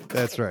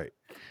 That's right.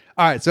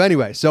 All right. So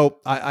anyway,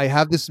 I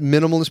have this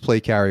minimalist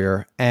plate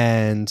carrier,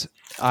 and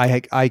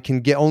I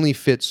can only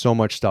fit so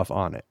much stuff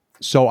on it.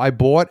 So I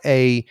bought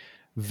a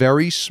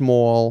very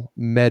small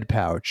med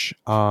pouch,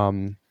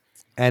 and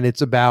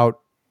it's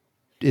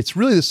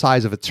really the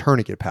size of a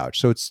tourniquet pouch.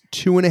 So it's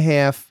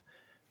 2.5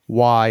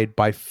 wide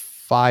by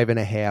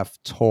 5.5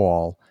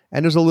 tall.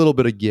 And there's a little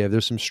bit of give.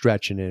 There's some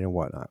stretch in it and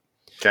whatnot.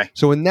 Okay.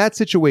 So in that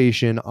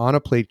situation, on a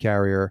plate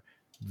carrier,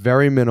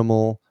 very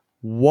minimal,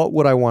 what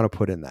would I want to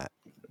put in that?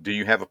 Do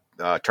you have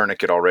a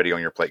tourniquet already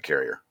on your plate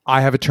carrier?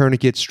 I have a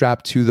tourniquet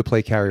strapped to the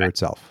plate carrier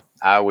itself.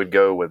 I would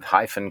go with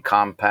Hyphen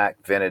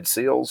Compact Vented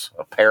Seals,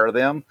 a pair of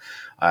them,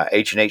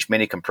 H&H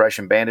Mini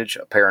Compression Bandage,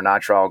 a pair of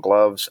nitrile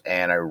gloves,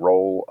 and a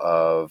roll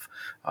of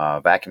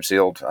vacuum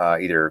sealed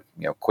either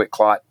Quick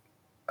Clot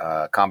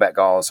combat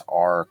gauze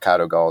or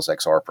Kato Gauze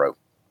XR Pro.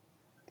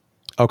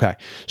 Okay,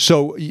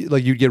 so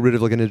like you'd get rid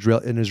of like an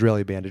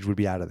Israeli bandage would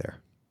be out of there.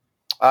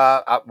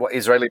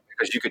 Israeli,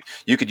 because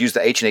you could use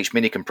the H&H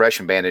Mini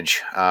Compression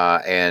Bandage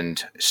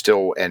and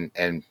still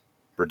and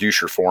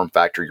reduce your form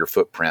factor, your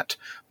footprint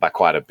by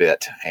quite a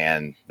bit,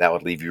 and that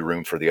would leave you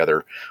room for the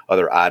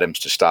other items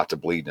to stop the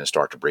bleeding and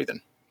start to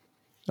breathing.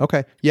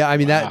 Okay, yeah, I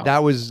mean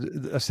that was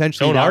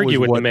essentially. Don't argue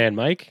with the man,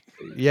 Mike.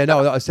 Yeah,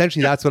 no,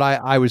 essentially that's what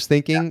I was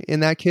thinking in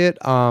that kit.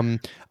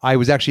 I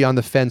was actually on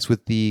the fence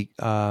with the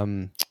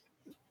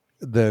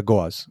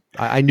gauze.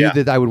 I knew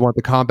that I would want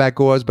the combat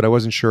gauze, but I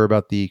wasn't sure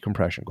about the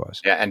compression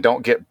gauze. Yeah, and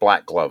don't get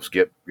black gloves.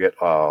 Get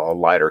a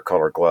lighter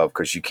color glove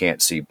because you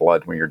can't see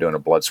blood when you're doing a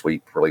blood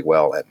sweep really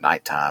well at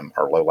nighttime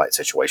or low light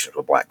situations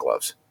with black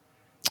gloves.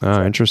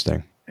 Oh,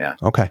 interesting. Yeah.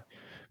 Okay.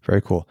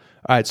 Very cool.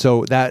 All right,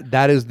 so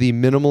that is the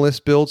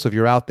minimalist build. So if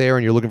you're out there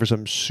and you're looking for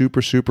something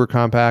super, super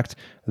compact,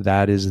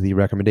 that is the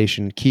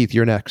recommendation. Keith,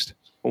 you're next.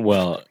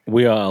 Well,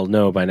 we all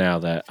know by now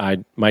that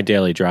my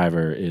daily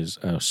driver is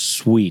a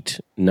sweet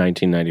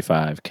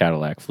 1995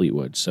 Cadillac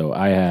Fleetwood. So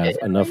I have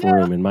enough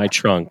room in my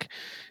trunk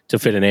to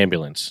fit an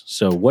ambulance.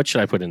 So what should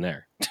I put in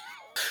there?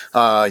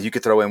 You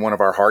could throw in one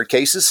of our hard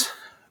cases,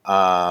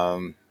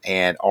 or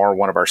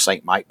one of our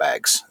St. Mike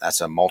bags.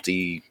 That's a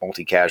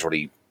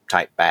multi-casualty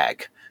type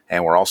bag.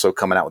 And we're also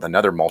coming out with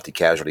another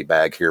multi-casualty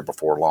bag here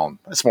before long.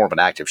 It's more of an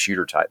active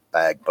shooter type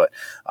bag, but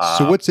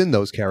so what's in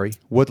those, Kerry?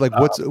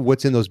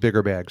 What's in those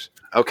bigger bags?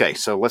 Okay,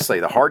 so let's say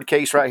the hard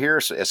case right here.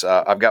 It's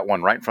I've got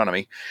one right in front of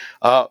me.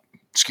 That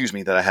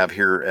I have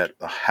here at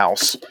the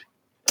house.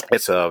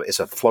 It's a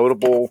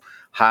floatable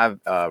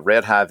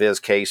red high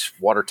vis case,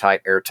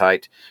 watertight,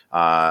 airtight.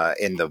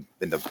 In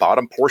the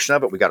bottom portion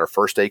of it, we got our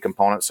first aid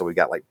components. So we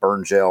got like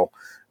burn gel,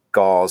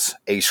 gauze,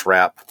 ace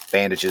wrap,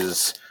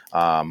 bandages,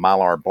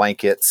 Mylar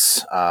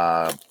blankets,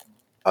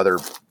 other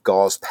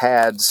gauze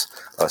pads,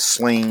 a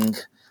sling.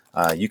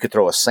 You could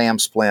throw a SAM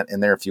splint in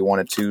there if you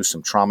wanted to,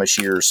 some trauma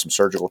shears, some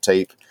surgical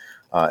tape,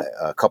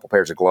 a couple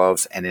pairs of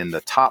gloves. And in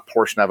the top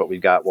portion of it,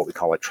 we've got what we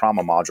call a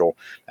trauma module,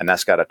 and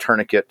that's got a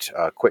tourniquet,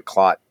 Quick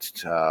Clot,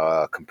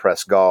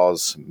 compressed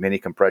gauze, mini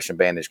compression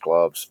bandage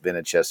gloves,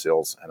 vented chest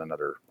seals, and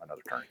another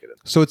tourniquet.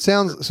 So it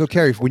sounds so,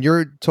 Kerry, when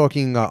you're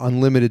talking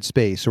unlimited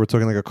space, or we're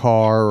talking like a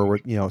car or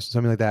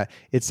something like that,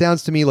 it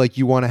sounds to me like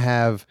you want to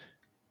have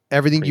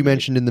everything you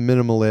mentioned in the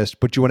minimalist,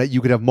 but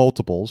you could have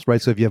multiples,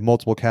 right? So if you have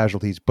multiple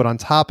casualties, but on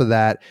top of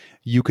that,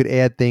 you could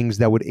add things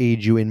that would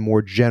aid you in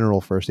more general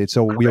first aid.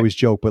 So we always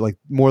joke, but like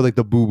more like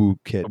the boo-boo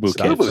kit.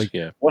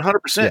 Yeah,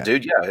 100%,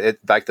 dude. Yeah,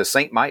 like the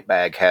St. Mike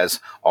bag has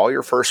all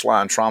your first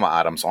line trauma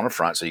items on the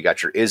front. So you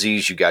got your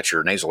Izzies, you got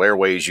your nasal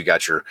airways, you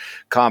got your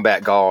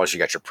combat gauze, you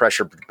got your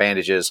pressure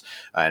bandages,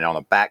 and on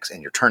the backs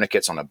and your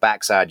tourniquets on the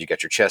backside, you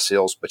got your chest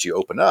seals. But you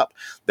open up,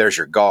 there's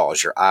your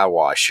gauze, your eye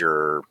wash,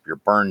 your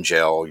burn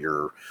gel,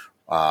 your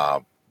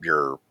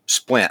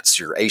splints,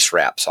 your ace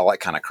wraps, all that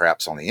kind of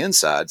crap's on the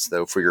insides,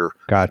 though, for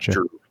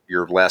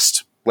your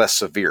less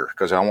severe,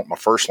 because I want my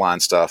first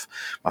line stuff,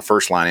 my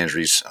first line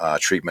injuries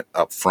treatment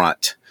up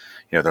front.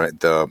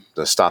 The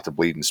stop the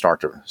bleeding,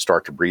 start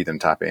to breathe in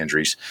type of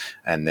injuries,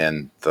 and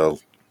then the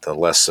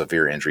less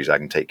severe injuries I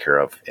can take care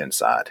of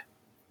inside.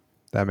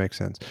 That makes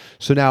sense.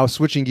 So now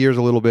switching gears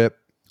a little bit,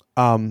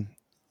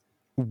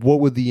 what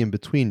would the in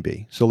between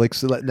be? So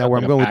now where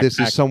I'm going with this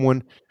is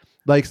someone.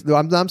 Like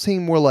I'm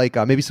saying more like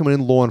maybe someone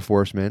in law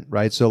enforcement,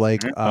 right? So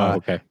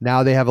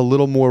now they have a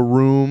little more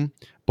room,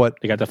 but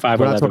they got the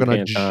 511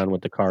 pants on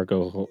with the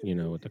cargo,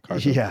 with the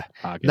cargo. Yeah,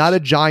 pockets. Not a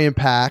giant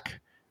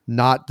pack,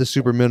 not the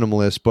super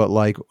minimalist, but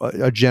like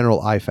a general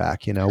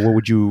IFAK. What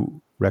would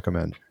you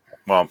recommend?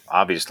 Well,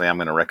 obviously, I'm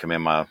going to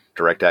recommend my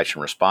direct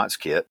action response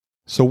kit.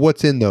 So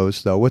what's in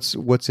those though?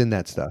 What's in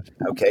that stuff?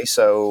 Okay,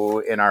 so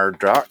in our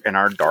dark,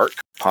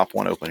 pop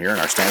one open here in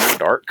our standard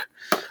dark.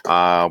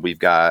 We've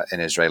got an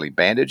Israeli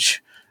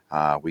bandage.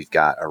 We've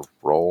got a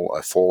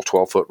full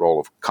 12-foot roll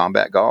of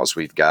combat gauze.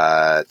 We've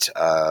got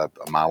a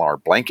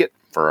Mylar blanket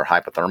for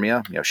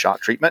hypothermia,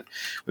 shock treatment.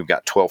 We've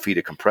got 12 feet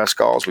of compressed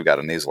gauze. We've got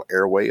a nasal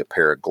airway, a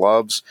pair of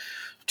gloves,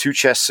 2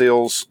 chest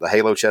seals, the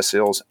Halo chest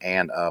seals,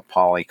 and a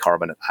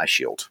polycarbonate eye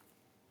shield,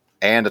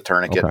 and a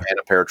tourniquet, and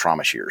a pair of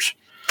trauma shears.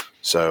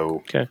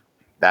 So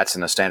that's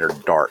in the standard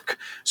dark.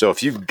 So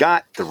if you've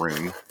got the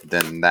room,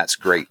 then that's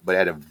great. But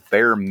at a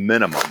bare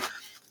minimum,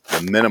 the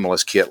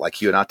minimalist kit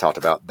like you and I talked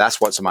about,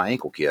 that's what's in my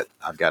ankle kit.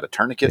 I've got a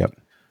tourniquet,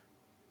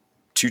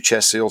 2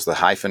 chest seals, the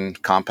Hyphen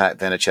Compact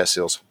vented chest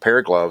seals, a pair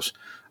of gloves,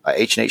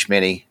 a H&H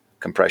Mini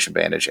compression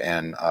bandage,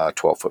 and a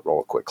 12-foot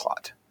roll of Quick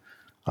Clot.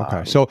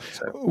 Okay, so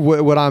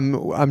what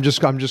I'm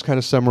just kind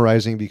of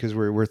summarizing because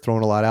we're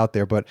throwing a lot out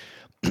there, but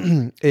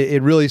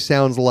it really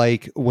sounds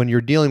like when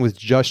you're dealing with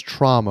just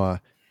trauma,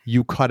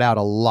 you cut out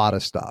a lot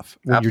of stuff.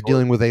 When Absolutely. you're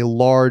dealing with a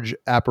large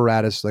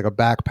apparatus like a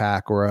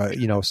backpack or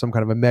some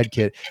kind of a med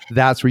kit,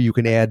 that's where you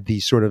can add the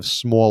sort of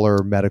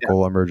smaller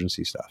medical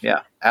emergency stuff.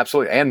 Yeah,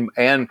 absolutely.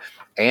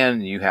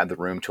 And you have the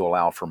room to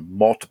allow for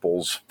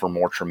multiples for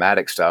more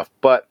traumatic stuff.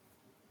 But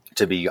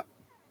to be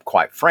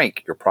quite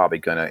frank, you're probably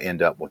going to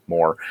end up with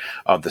more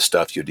of the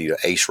stuff you'd need,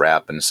 ACE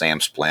wrap and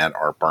SAM splint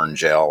or burn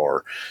gel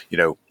or,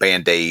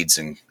 Band-Aids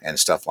and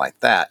stuff like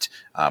that.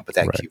 But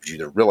that gives you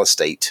the real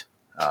estate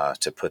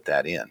to put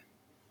that in. All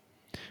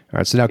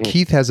right. So now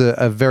Keith has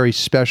a very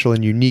special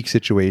and unique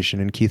situation.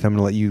 And Keith, I'm going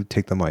to let you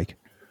take the mic.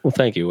 Well,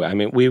 thank you. I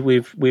mean,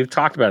 we've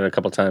talked about it a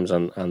couple of times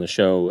on the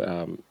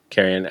show,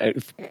 Carrie,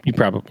 and you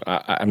probably,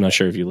 I'm not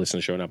sure if you listen to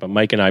the show or not, but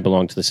Mike and I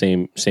belong to the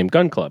same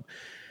gun club.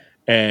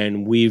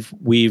 And we've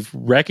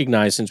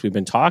recognized since we've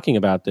been talking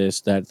about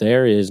this that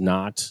there is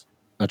not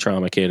a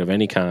trauma kit of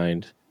any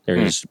kind. There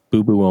is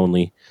boo-boo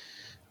only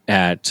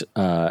at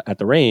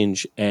the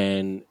range.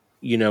 And,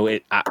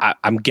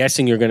 I'm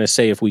guessing you're going to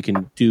say if we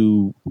can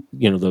do,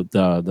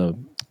 the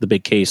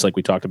big case like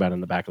we talked about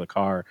in the back of the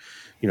car,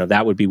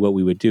 that would be what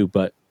we would do.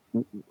 But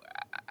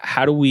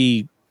how do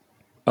we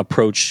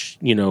approach,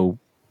 the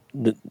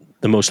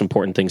most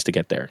important things to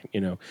get there,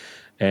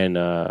 And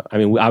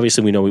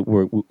obviously we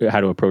know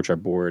how to approach our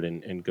board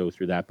and go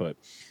through that, but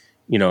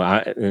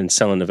and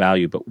selling the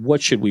value. But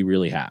what should we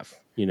really have?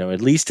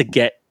 At least to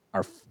get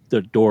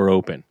the door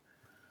open.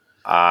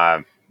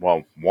 Well,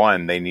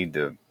 one, they need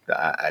the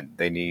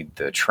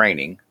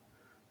training.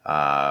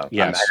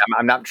 Yes,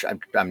 I'm not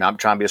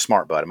trying to be a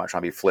smart butt. I'm not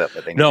trying to be flip,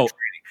 but they need the training.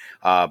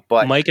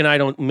 But Mike and I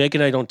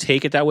don't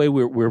take it that way.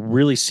 We're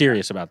really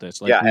serious about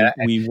this. Like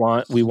we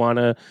want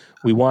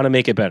to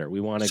make it better. We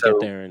want to get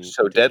there and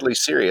deadly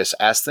serious.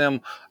 Ask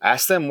them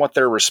what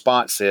their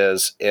response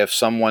is if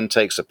someone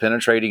takes a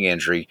penetrating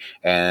injury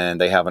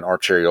and they have an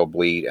arterial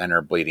bleed and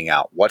are bleeding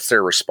out. What's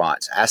their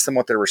response? Ask them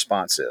what their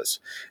response is.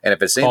 And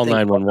if it's call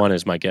 911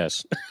 is my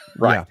guess.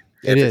 Right.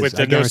 Yeah, it is. With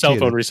the no cell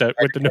phone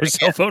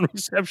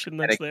reception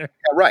that's there.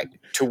 Right.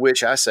 To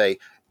which I say,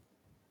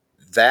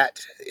 that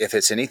if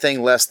it's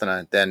anything less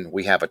than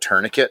we have a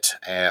tourniquet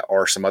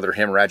or some other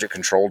hemorrhagic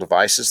control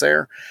devices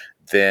there,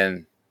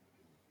 then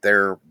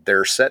they're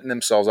setting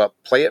themselves up.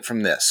 Play it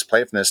from this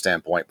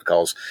standpoint,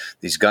 because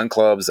these gun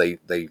clubs they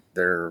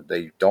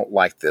don't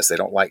like this. They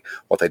don't like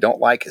what they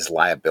don't like is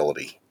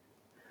liability.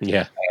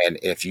 Yeah. And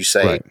if you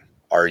say,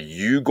 are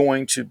you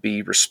going to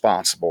be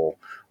responsible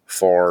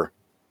for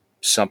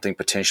something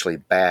potentially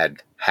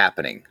bad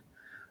happening?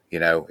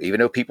 Even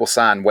though people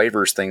sign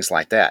waivers, things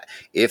like that,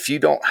 if you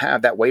don't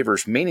have that waiver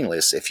is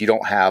meaningless if you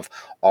don't have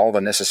all the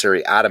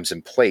necessary items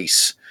in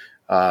place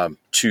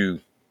to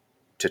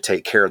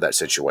take care of that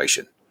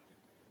situation.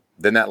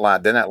 Then that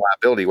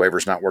liability waiver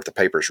is not worth the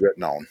paper it's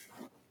written on.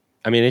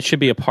 I mean, it should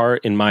be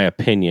in my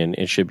opinion,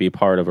 it should be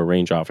part of a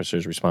range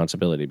officer's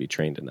responsibility to be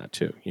trained in that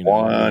too.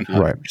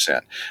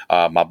 100%.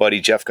 My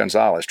buddy Jeff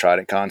Gonzalez,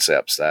 Trident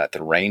Concepts, at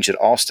the range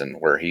at Austin,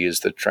 where he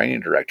is the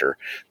training director,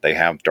 they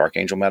have Dark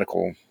Angel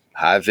Medical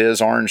high-vis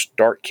orange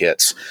dart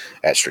kits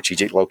at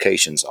strategic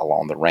locations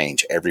along the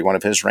range. Every one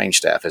of his range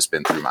staff has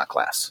been through my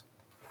class.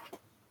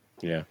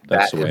 Yeah,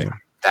 that's the way.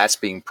 That's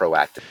being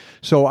proactive.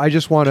 So I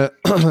just want to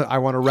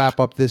wrap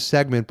up this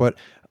segment, but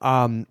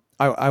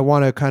I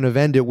want to kind of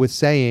end it with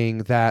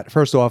saying that,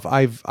 first off,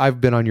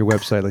 I've been on your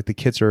website. Like, the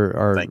kits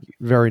are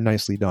very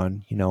nicely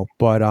done,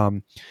 but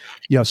so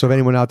if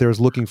anyone out there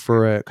is looking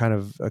for a kind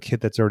of a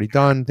kit that's already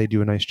done, they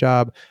do a nice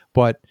job.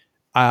 But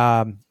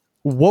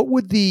what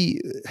would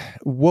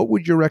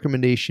your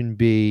recommendation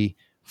be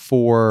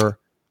for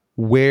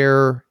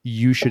where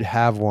you should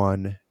have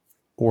one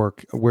or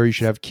where you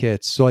should have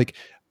kits? So, like,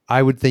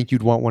 I would think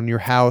you'd want one in your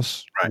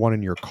house, one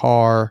in your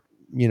car.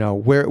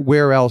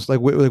 Where else? Like,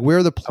 where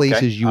are the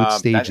places you would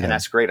stage them? And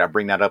that's great. I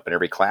bring that up in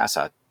every class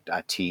I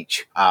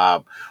teach.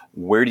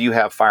 Where do you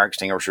have fire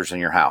extinguishers in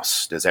your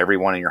house? Does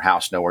everyone in your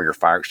house know where your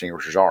fire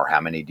extinguishers are? How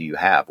many do you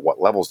have?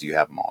 What levels do you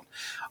have them on?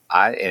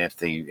 And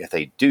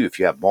if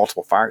you have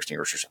multiple fire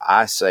extinguishers,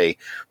 I say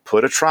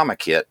put a trauma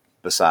kit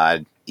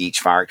beside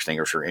each fire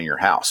extinguisher in your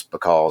house,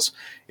 because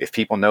if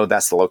people know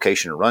that's the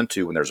location to run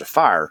to when there's a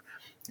fire,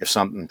 if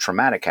something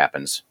traumatic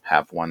happens,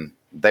 have one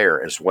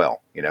there as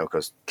well,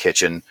 because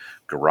kitchen,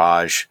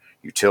 garage,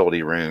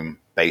 utility room,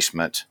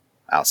 basement,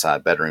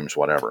 outside bedrooms,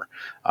 whatever.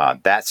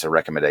 That's a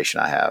recommendation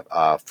I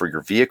have. For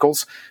your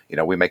vehicles,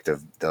 we make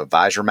the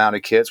visor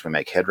mounted kits. We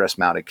make headrest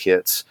mounted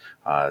kits.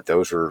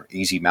 Those are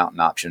easy mounting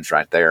options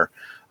right there.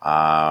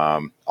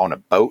 On a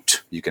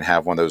boat, you can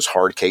have one of those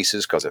hard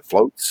cases because it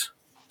floats.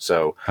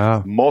 So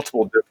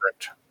multiple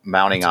different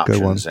mounting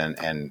options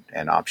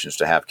and options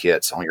to have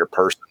kits on your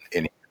person.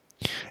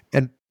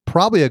 And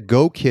probably a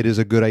Go kit is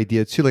a good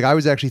idea too. Like, I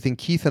was actually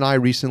thinking, Keith and I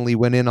recently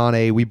went in on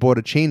we bought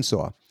a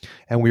chainsaw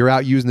and we were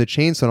out using the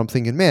chainsaw. And I'm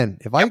thinking, man,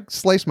 if I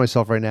slice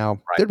myself right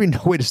now, there'd be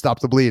no way to stop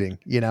the bleeding,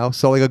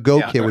 So like a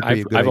Go kit would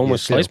be a good idea. I've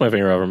almost sliced my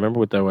finger off. Remember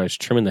when I was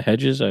trimming the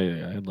hedges? I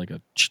had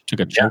took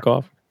a chunk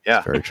off.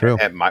 Yeah, very true.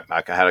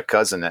 I had a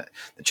cousin that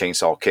the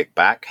chainsaw kicked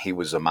back. He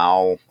was a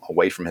mile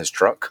away from his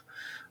truck.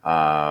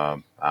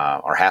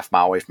 or half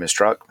mile away from his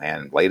truck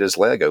and laid his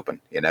leg open,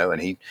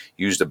 and he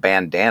used a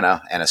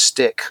bandana and a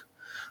stick,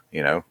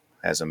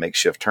 as a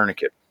makeshift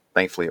tourniquet.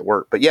 Thankfully it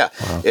worked. But yeah,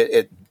 wow.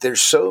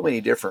 There's so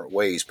many different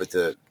ways,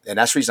 and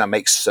that's the reason I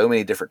make so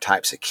many different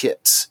types of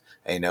kits.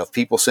 And, if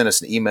people send us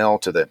an email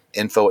to the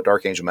info at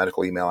Dark Angel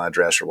Medical email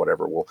address or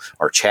whatever, we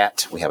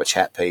have a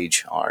chat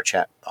page, our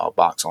chat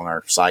box on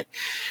our site.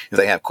 If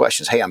they have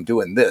questions, hey, I'm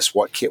doing this,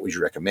 what kit would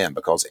you recommend?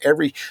 Because that's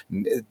the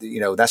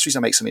reason I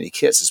make so many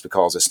kits, is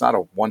because it's not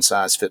a one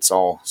size fits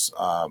all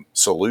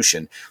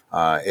solution.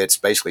 It's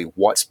basically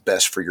what's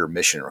best for your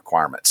mission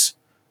requirements.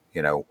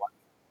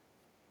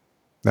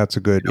 That's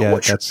a good,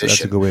 that's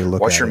a good way to look at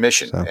it. What's your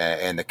mission? So.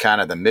 And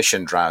the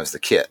mission drives the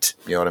kit.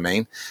 You know what I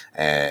mean?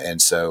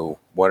 And so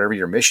whatever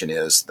your mission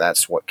is,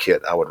 that's what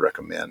kit I would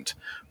recommend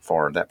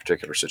for that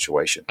particular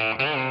situation.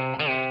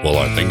 Well,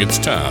 I think it's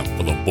time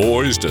for the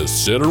boys to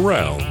sit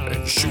around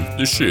and shoot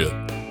the shit.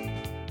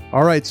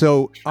 All right.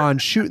 So on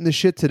Shooting the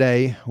Shit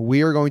today,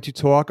 we are going to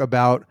talk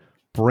about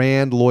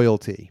brand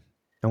loyalty.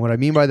 And what I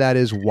mean by that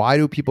is, why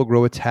do people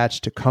grow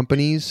attached to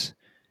companies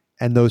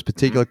and those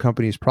particular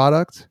companies'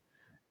 products?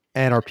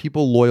 And are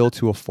people loyal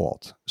to a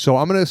fault? So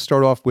I'm going to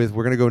start off with,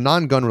 we're going to go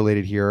non-gun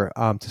related here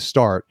to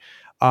start.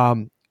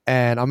 And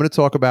I'm going to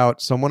talk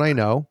about someone I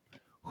know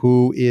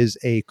who is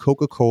a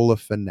Coca-Cola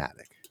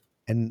fanatic.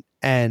 And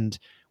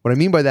what I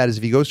mean by that is,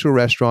 if he goes to a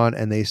restaurant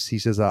and he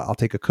says, I'll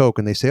take a Coke,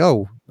 and they say,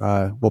 will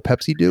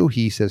Pepsi do?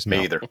 He says, no,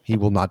 either. He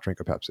will not drink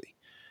a Pepsi.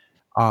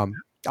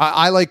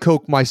 I like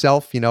Coke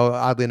myself,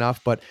 oddly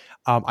enough, but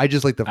I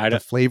just like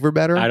the flavor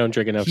better. I don't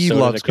drink enough. He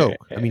loves Coke.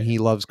 I mean, he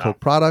loves Coke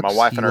products. My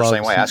wife and her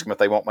same way. Ask them if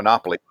they want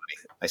Monopoly money.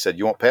 They said,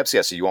 "You want Pepsi?"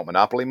 I said, "You want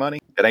Monopoly money?"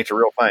 It ain't the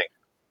real thing.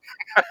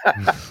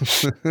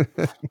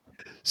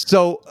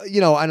 So,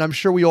 and I'm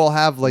sure we all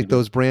have like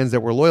those brands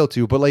that we're loyal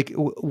to, but like,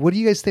 what do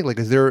you guys think? Like,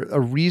 is there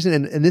a reason,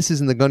 and this is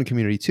in the gun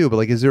community too, but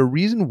like, is there a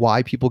reason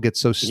why people get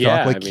so stuck?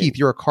 Yeah, like, Keith,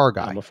 you're a car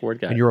guy. I'm a Ford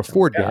guy. And you're a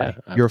Ford guy.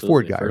 Yeah, you're a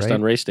Ford guy, First right?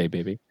 on race day,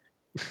 baby.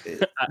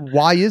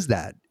 Why is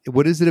that?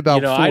 What is it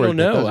about Ford? I don't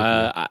know.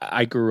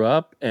 I grew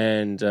up,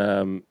 and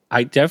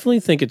I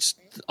definitely think it's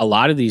a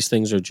lot of these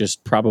things are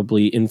just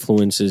probably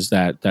influences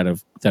that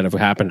have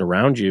happened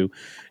around you.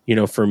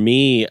 For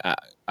me,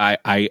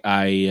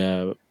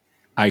 I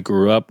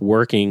grew up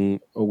working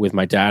with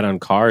my dad on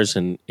cars,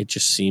 and it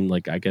just seemed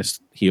like, I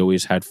guess he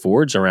always had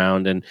Fords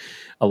around, and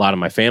a lot of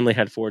my family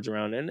had Fords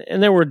around,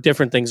 and there were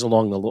different things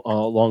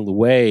along the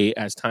way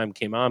as time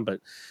came on, but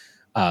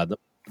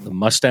the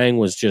Mustang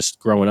was just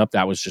growing up.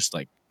 That was just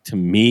like, to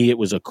me, it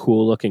was a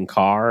cool looking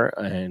car,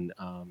 and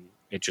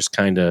it just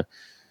kind of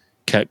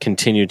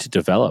continued to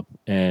develop.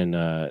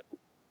 And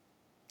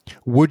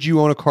would you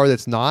own a car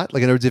that's not?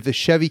 Like, in other words, if a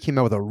Chevy came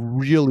out with a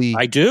really,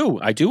 I do.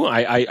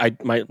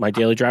 My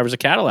daily driver is a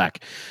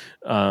Cadillac.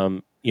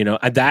 That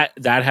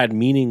had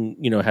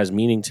meaning. Has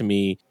meaning to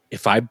me.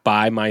 If I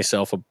buy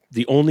myself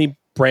the only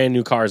brand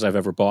new cars I've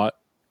ever bought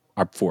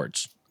are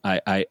Fords.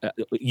 I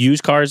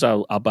used cars,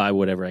 I'll buy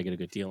whatever I get a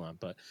good deal on,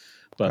 but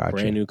gotcha.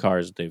 Brand new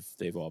cars,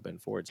 they've all been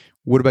Fords.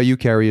 What about you,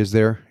 Carrie? Is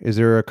there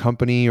a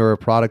company or a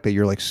product that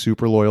you're like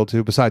super loyal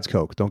to besides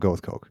Coke? Don't go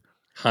with Coke.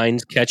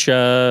 Heinz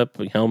ketchup,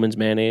 Hellmann's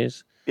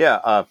mayonnaise.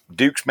 Yeah,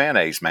 Duke's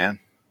mayonnaise, man.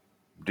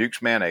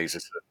 Duke's mayonnaise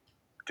is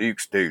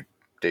Duke's dude.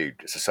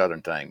 It's a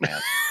Southern thing,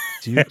 man.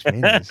 Duke's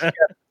mayonnaise. You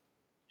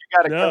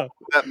got to go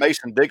with that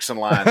Mason-Dixon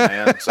line,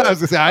 man. So, I was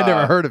gonna say, I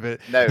never heard of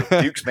it. No,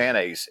 Duke's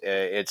mayonnaise.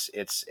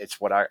 It's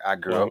what I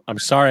grew up. I'm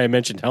sorry I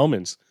mentioned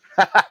Hellmann's.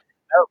 No,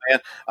 man.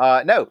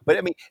 No, but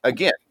I mean,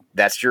 again,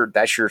 that's your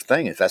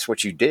thing. If that's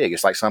what you dig,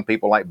 it's like some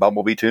people like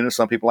Bumblebee tuna,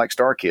 some people like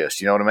Starkist.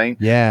 You know what I mean?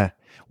 Yeah.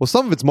 Well,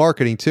 some of it's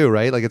marketing too,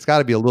 right? Like, it's got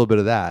to be a little bit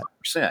of that.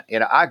 100%.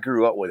 I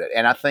grew up with it,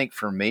 and I think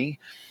for me,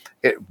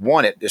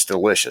 it's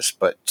delicious,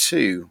 but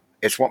two,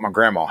 it's what my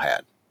grandma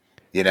had.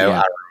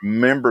 I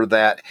remember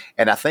that,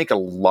 and I think a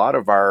lot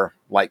of our,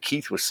 like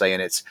Keith was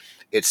saying, it's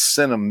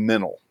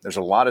sentimental. There's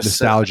a lot of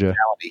nostalgia.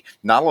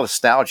 Not a lot of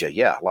nostalgia.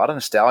 Yeah, a lot of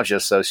nostalgia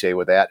associated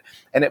with that,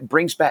 and it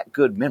brings back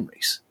good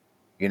memories.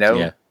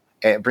 And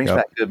it brings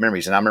back good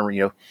memories. And I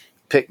remember,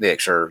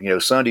 picnics or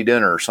Sunday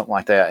dinner or something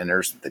like that, and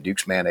there's the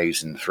Duke's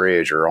mayonnaise in the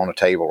fridge or on the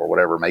table or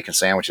whatever, making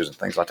sandwiches and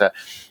things like that.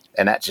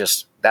 And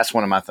that's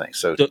one of my things.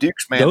 So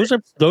Duke's mayonnaise.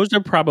 Those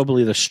are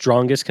probably the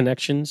strongest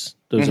connections.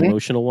 Those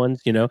emotional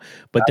ones,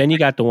 But then you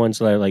got the ones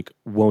that are like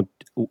won't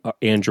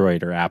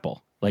Android or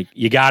Apple. Like,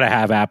 you got to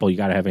have Apple, you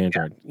got to have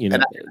Android.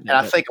 And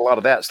I think a lot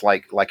of that's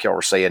like y'all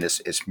were saying,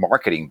 it's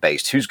marketing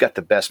based. Who's got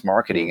the best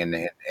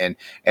marketing, and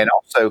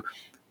also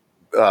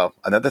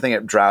another thing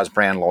that drives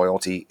brand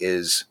loyalty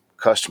is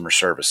customer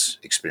service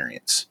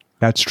experience.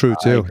 That's true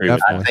too.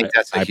 I think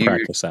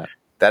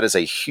that is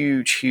a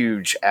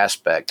huge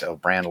aspect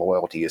of brand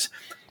loyalty, is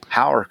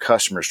how are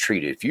customers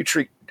treated.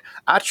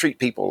 I treat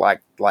people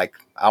like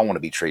I want to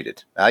be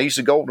treated. I use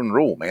the golden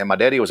rule, man. My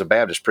daddy was a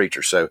Baptist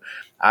preacher, so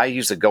I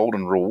use the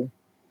golden rule,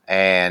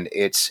 and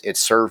it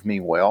served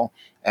me well.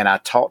 And I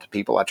talk to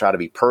people. I try to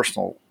be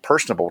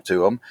personable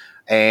to them.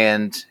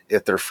 And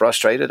if they're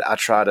frustrated, I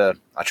try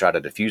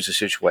to diffuse the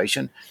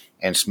situation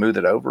and smooth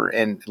it over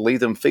and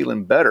leave them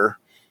feeling better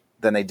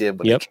than they did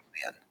when they came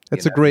in.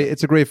 It's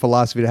a great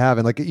philosophy to have.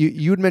 And like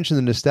you had mentioned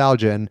the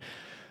nostalgia, and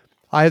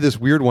I had this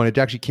weird one. It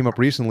actually came up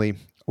recently.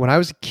 When I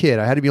was a kid,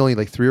 I had to be only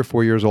like 3 or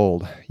 4 years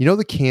old. You know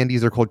the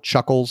candies? They're called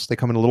Chuckles. They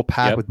come in a little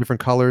pack with different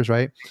colors,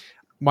 right?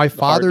 My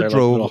father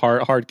drove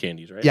like hard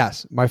candies, right?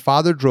 Yes, my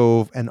father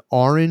drove an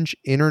orange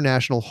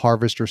International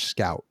Harvester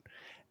Scout,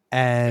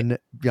 and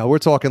we're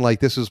talking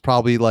like this was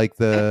probably like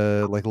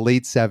the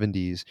late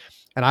 70s,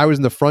 and I was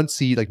in the front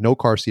seat, like no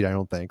car seat, I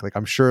don't think. Like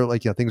I'm sure,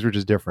 like things were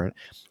just different,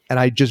 and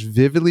I just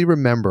vividly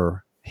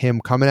remember him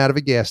coming out of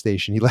a gas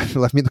station. He left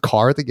me in the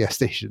car at the gas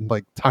station.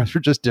 Like times were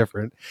just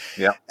different.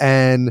 Yeah,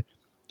 and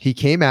he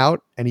came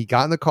out and he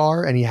got in the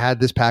car and he had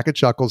this pack of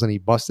Chuckles and he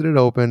busted it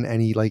open and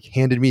he like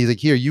handed me, he's like,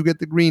 here, you get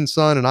the green,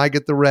 son, and I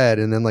get the red.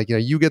 And then like,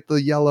 you get the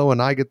yellow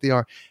and I get the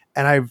orange.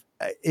 And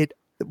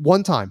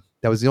one time,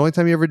 that was the only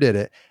time he ever did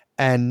it.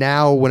 And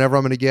now whenever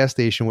I'm in a gas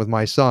station with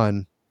my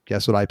son,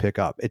 guess what I pick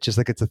up? It's just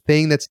like, it's a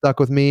thing that stuck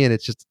with me, and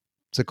it's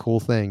a cool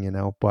thing,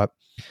 but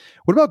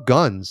what about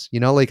guns?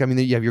 Like, I mean,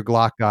 you have your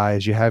Glock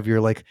guys, you have your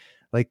like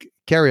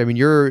Kerry, I mean,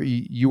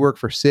 you work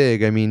for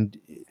SIG. I mean,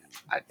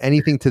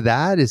 anything to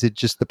that? Is it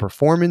just the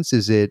performance?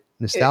 Is it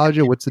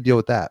nostalgia? What's the deal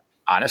with that?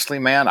 Honestly,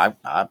 man,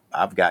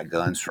 I've got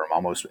guns from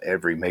almost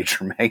every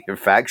major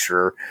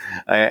manufacturer,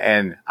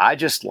 and I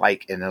just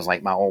like, and it's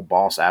like my old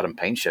boss Adam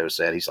Paintshow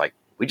said, he's like,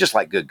 we just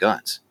like good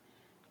guns.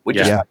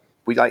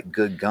 We like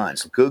good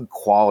guns, good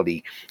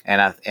quality,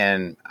 and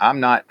I'm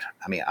not.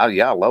 I mean,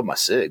 I love my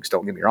SIGs.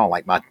 Don't get me wrong.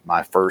 Like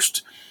my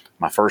first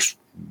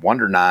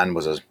Wonder 9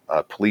 was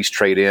a police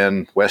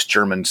trade-in West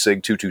German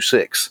SIG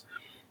 226.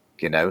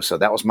 So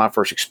that was my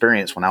first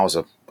experience when I was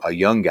a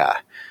young guy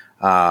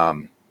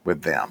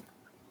with them.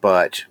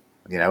 But,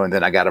 and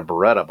then I got a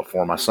Beretta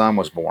before my son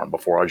was born,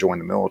 before I joined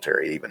the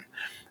military even.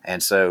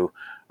 And so,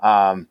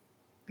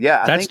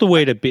 that's the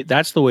way to be.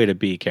 That's the way to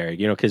be, Kerry,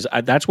 because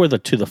that's where the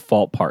to the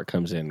fault part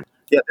comes in.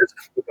 Yeah. There's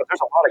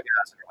a lot of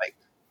guys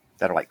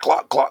that are like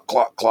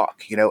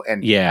clock,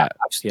 and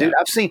dude,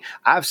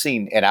 I've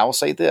seen, and I will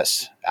say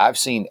this, I've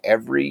seen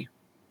every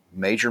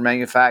major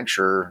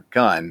manufacturer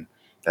gun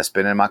that's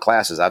been in my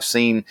classes. I've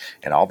seen,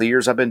 in all the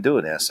years I've been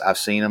doing this, I've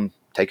seen them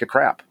take a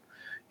crap.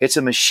 It's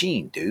a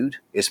machine, dude.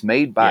 It's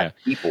made by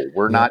people.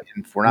 We're not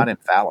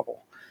infallible.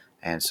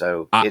 And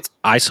so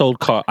I've sold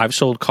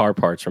car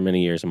parts for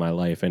many years in my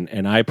life,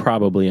 and I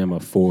probably am a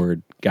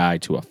Ford guy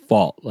to a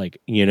fault. Like,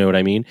 you know what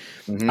I mean?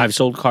 Mm-hmm. I've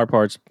sold car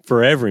parts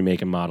for every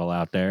make and model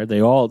out there.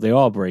 They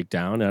all break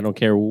down. I don't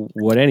care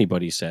what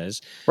anybody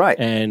says. Right.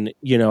 And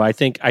I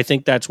think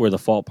that's where the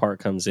fault part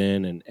comes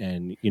in,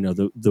 and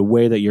the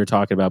way that you're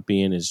talking about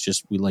being is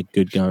just, we like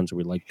good guns, or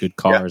we like good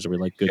cars, or we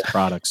like good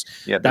products.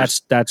 Yeah.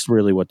 That's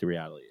really what the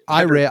reality is.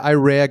 I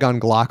rag on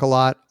Glock a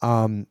lot.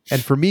 And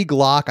for me,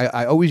 Glock,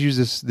 I always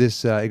use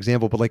this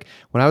example, but like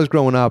when I was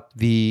growing up,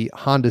 the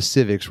Honda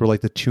Civics were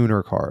like the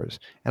tuner cars,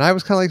 and I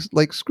was kind of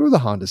like screw the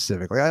Honda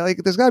Civic. Like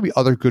there's got to be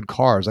other good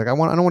cars. Like I don't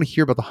want to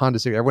hear about the Honda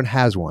Civic. Everyone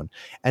has one,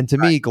 and to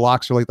me,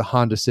 Glocks are like the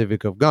Honda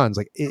Civic of guns.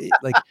 Like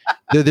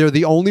they're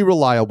the only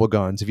reliable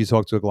guns. If you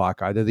talk to a Glock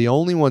guy, they're the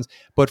only ones.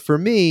 But for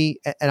me,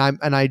 and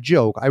I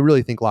joke, I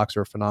really think Glocks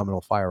are a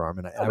phenomenal firearm,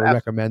 and I would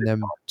recommend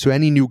them to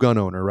any new gun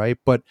owner, right?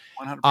 But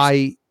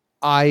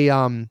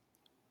 100%.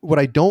 What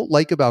I don't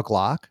like about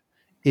Glock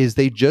is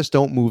they just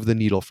don't move the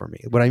needle for me.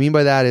 What I mean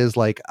by that is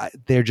like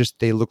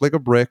they look like a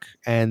brick,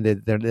 and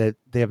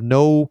they have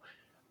no.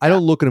 I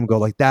don't look at them and go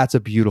like, that's a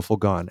beautiful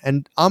gun.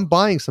 And I'm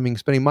buying something,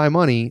 spending my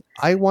money.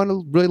 I want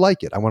to really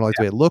like it. I want to like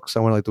the way it looks. I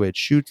want to like the way it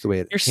shoots, the way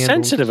it You're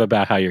handles. Sensitive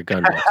about how your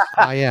gun looks.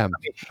 I am.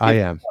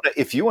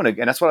 If you want to,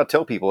 and that's what I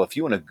tell people, if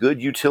you want a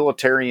good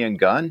utilitarian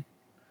gun,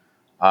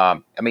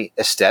 I mean,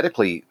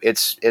 aesthetically,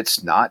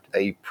 it's not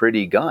a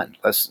pretty gun.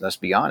 Let's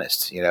be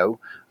honest,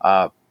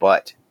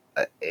 but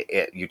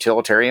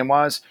utilitarian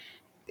wise,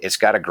 it's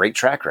got a great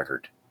track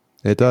record.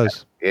 It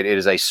does. It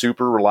is a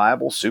super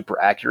reliable,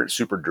 super accurate,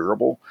 super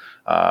durable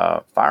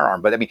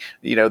firearm. But I mean,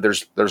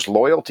 there's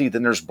loyalty,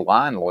 then there's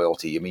blind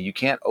loyalty. I mean, you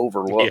can't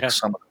overlook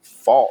some of the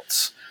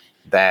faults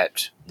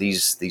that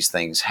these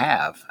things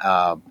have,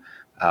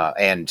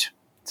 and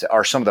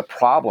are some of the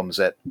problems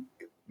that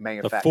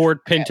manufacturers. The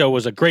Ford Pinto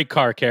was a great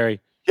car,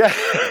 Kerry. Yeah,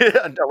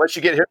 unless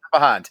you get hit from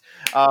behind.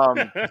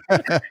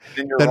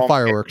 Then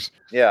fireworks.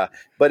 Yeah,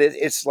 but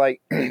it's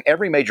like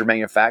every major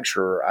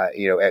manufacturer,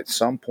 at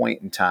some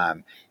point in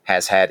time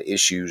has had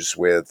issues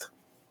with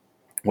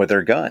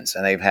their guns,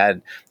 and they've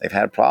had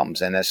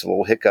problems, and that's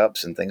little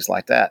hiccups and things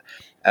like that.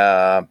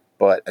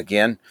 But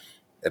again,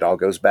 it all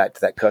goes back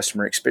to that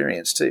customer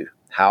experience too.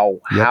 How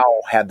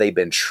have they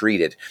been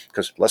treated?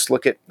 Because let's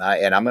look at,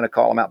 and I'm going to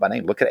call them out by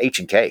name. Look at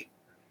H&K.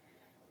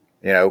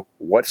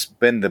 What's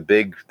been the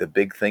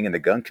big thing in the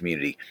gun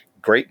community?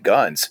 Great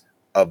guns,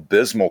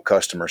 abysmal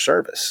customer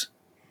service.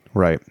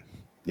 Right.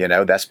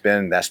 That's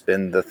been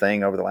the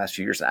thing over the last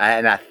few years,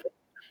 and I think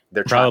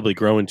they're probably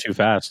growing too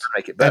fast. To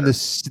make it better. And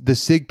the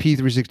SIG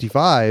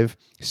P365,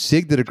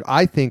 SIG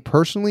I think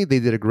personally they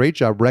did a great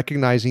job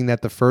recognizing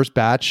that the first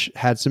batch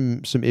had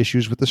some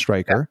issues with the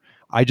Striker.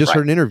 I just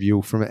heard an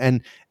interview from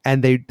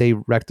and they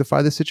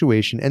rectify the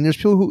situation. And there's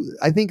people who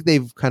I think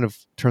they've kind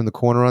of turned the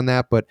corner on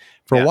that, but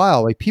for a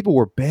while, like people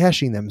were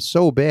bashing them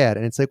so bad,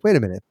 and it's like, wait a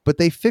minute, but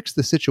they fixed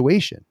the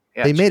situation.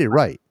 They made it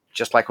right.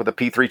 Just like with the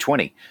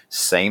P320,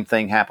 same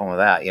thing happened with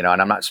that, and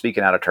I'm not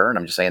speaking out of turn.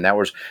 I'm just saying that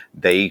was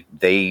they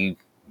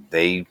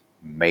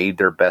made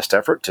their best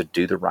effort to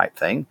do the right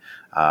thing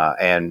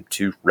and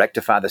to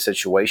rectify the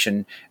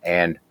situation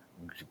and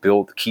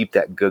keep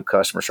that good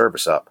customer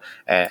service up.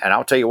 And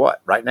I'll tell you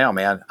what, right now,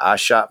 man,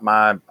 I've shot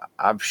my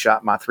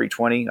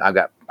 320.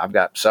 I've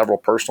got several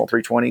personal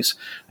 320s,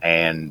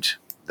 and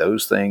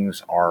those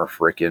things are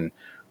freaking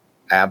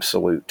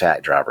absolute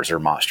tack drivers. They're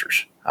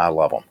monsters. I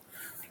love them.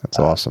 That's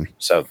awesome.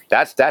 So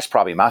that's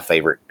probably my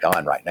favorite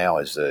gun right now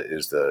is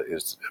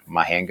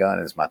my handgun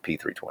is my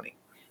P320,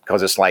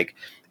 because it's like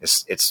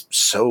it's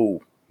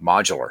so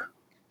modular.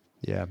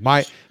 Yeah,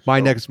 my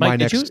next gun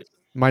did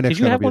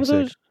you have one of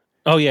those?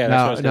 Oh yeah,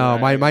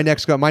 my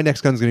next gun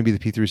is going to be the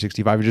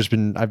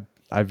P365.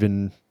 I've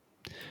been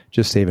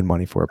just saving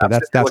money for it, but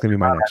that's going to be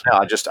my next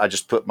one. I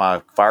just put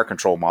my fire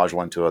control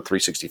module into a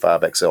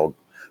 365 XL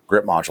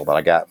grip module that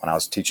I got when I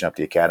was teaching up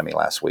the academy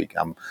last week.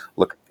 I'm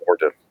looking forward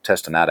to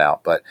testing that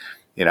out. But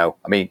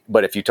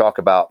but if you talk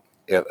about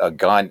a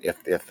gun,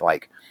 if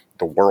like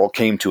the world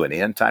came to an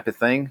end type of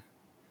thing,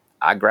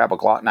 I grab a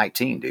Glock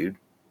 19, dude.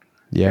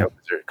 Yeah,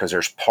 because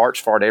there's parts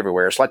for it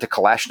everywhere. It's like the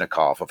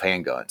Kalashnikov of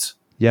handguns.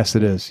 Yes,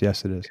 it is.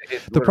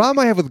 The problem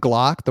I have with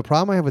Glock, the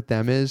problem I have with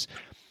them is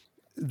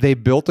they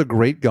built a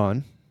great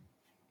gun,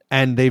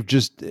 and they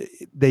just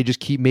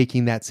keep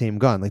making that same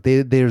gun. Like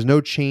there's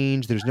no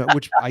change. There's no,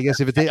 which I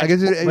guess if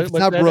it's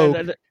not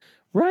broke,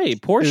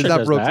 right? Porsche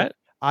does that.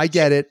 I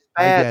get it.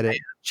 Man.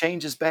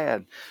 Change is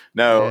bad.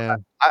 No,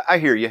 I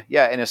hear you.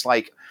 Yeah, and it's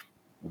like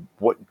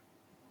what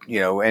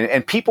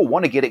and people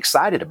want to get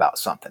excited about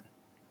something.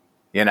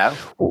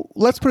 Well,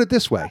 let's put it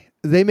this way: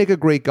 they make a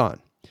great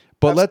gun.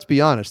 But let's be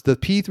honest, the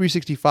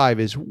P365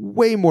 is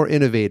way more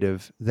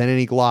innovative than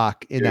any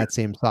Glock in that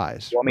same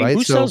size. Well, right?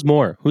 Who sells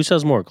more? Who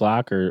sells more,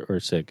 Glock or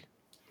SIG?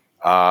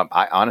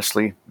 I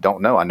honestly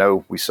don't know. I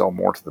know we sell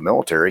more to the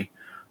military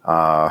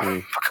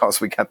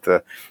because we got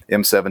the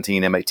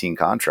M17, M18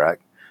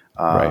 contract.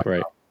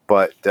 Right.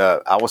 But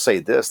I will say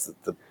this: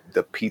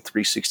 the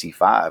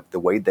P365, the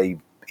way they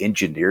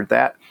engineered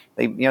that,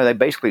 they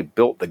basically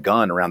built the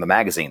gun around the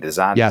magazine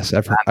design. Yes,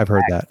 I've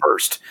heard that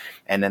first,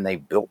 and then they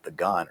built the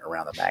gun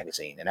around the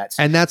magazine,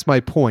 and that's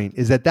my point,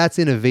 is that's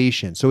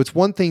innovation. So it's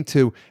one thing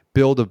to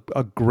build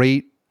a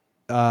great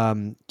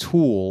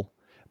tool,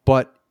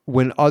 but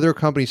when other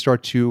companies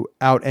start to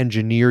out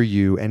engineer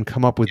you and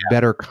come up with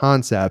better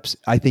concepts,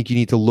 I think you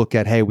need to look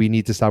at, hey, we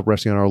need to stop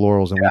resting on our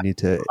laurels, and we need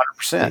to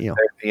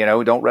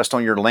 100%. Don't rest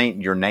on your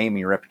name and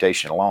your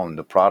reputation alone.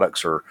 The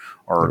products are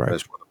right.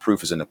 As the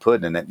proof is in the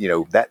pudding, and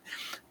that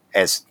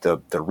as the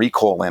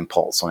recoil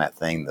impulse on that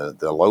thing,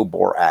 the low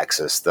bore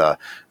axis, the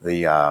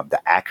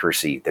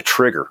accuracy, the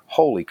trigger.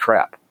 Holy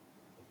crap!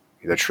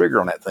 The trigger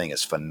on that thing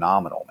is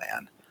phenomenal,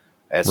 man.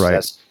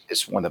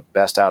 It's one of the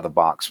best out of the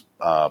box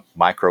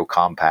micro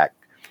compact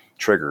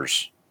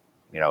triggers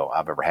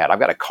I've ever had. I've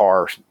got a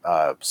car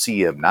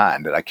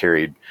CM9 that I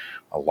carried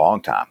a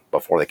long time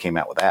before they came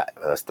out with that.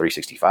 That's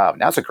 365.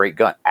 Now it's a great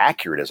gun,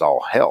 accurate as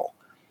all hell,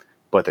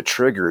 but the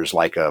trigger is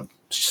like a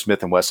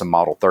Smith & Wesson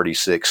Model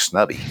 36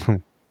 snubby.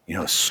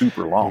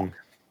 Super long.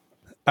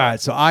 All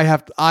right, so I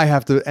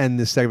have to end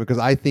this segment because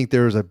I think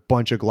there's a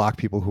bunch of Glock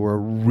people who are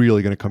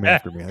really going to come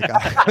after me.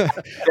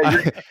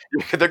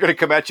 They're going to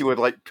come at you with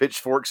like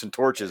pitchforks and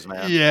torches,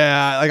 man.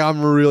 Yeah, like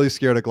I'm really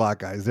scared of Glock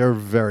guys. They're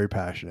very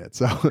passionate.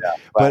 So,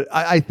 but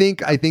I think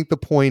the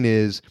point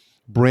is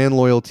brand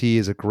loyalty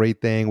is a great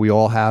thing. We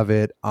all have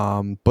it,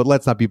 but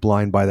let's not be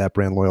blind by that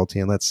brand loyalty,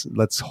 and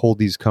let's hold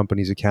these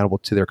companies accountable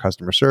to their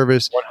customer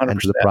service 100%.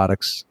 And to the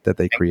products that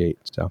they create.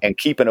 So, and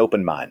keep an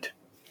open mind.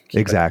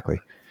 Exactly.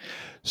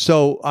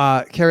 So,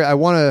 Kerry, I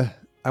want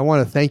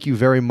to thank you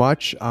very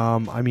much. I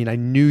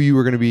knew you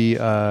were going to be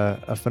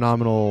a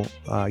phenomenal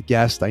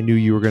guest. I knew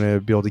you were going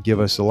to be able to give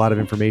us a lot of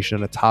information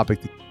on a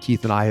topic that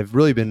Keith and I have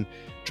really been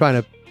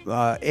trying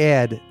to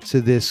add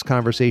to this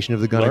conversation of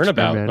the gun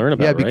experiment. Learn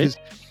about, because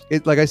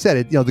like I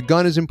said, the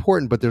gun is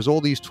important, but there's all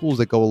these tools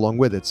that go along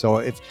with it. So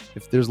if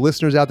there's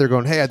listeners out there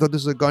going, hey, I thought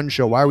this was a gun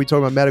show, why are we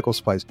talking about medical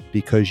supplies?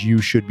 Because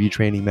you should be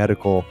training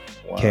medical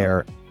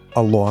care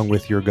along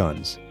with your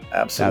guns.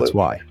 Absolutely. That's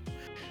why.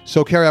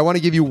 So, Kerry, I want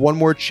to give you one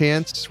more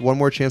chance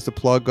to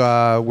plug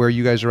where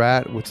you guys are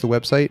at. What's the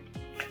website?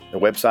 The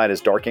website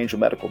is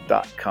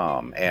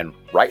darkangelmedical.com. And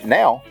right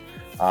now,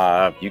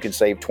 you can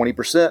save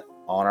 20%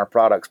 on our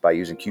products by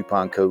using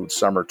coupon code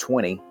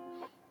SUMMER20.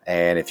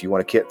 And if you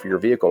want a kit for your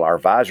vehicle, our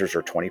visors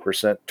are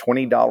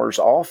 $20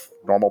 off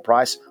normal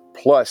price,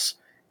 plus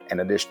an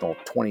additional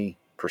 20%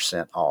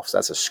 off. So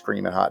that's a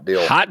screaming hot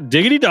deal. Hot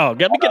diggity dog.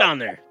 Got to get on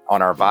there.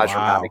 On our visor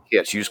mounted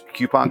kits. Use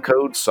coupon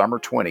code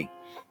SUMMER20.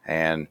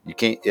 And you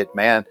can't,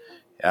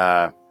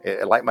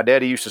 like my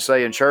daddy used to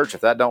say in church,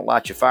 if that don't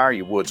light your fire,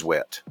 your wood's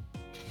wet.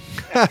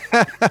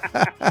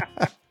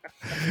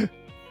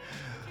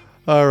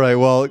 All right.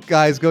 Well,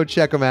 guys, go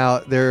check them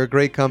out. They're a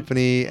great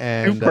company.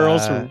 And 2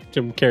 pearls from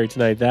Jim Carrey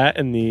tonight. That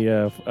and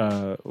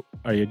the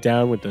are you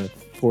down with the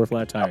 4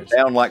 flat tires?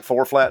 I'm down like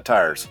 4 flat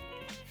tires.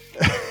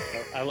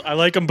 I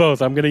like them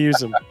both. I'm going to use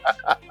them.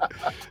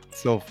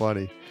 So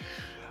funny.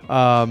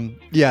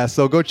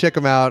 So go check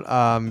them out.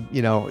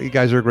 You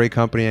guys are a great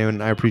company,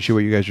 and I appreciate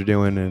what you guys are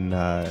doing, and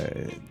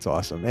it's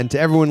awesome. And to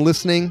everyone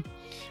listening,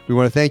 we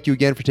want to thank you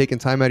again for taking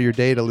time out of your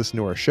day to listen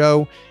to our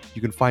show.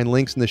 You can find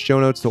links in the show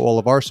notes to all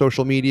of our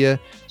social media,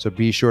 so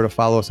be sure to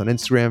follow us on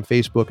Instagram,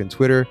 Facebook, and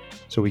Twitter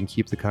so we can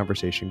keep the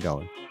conversation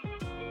going.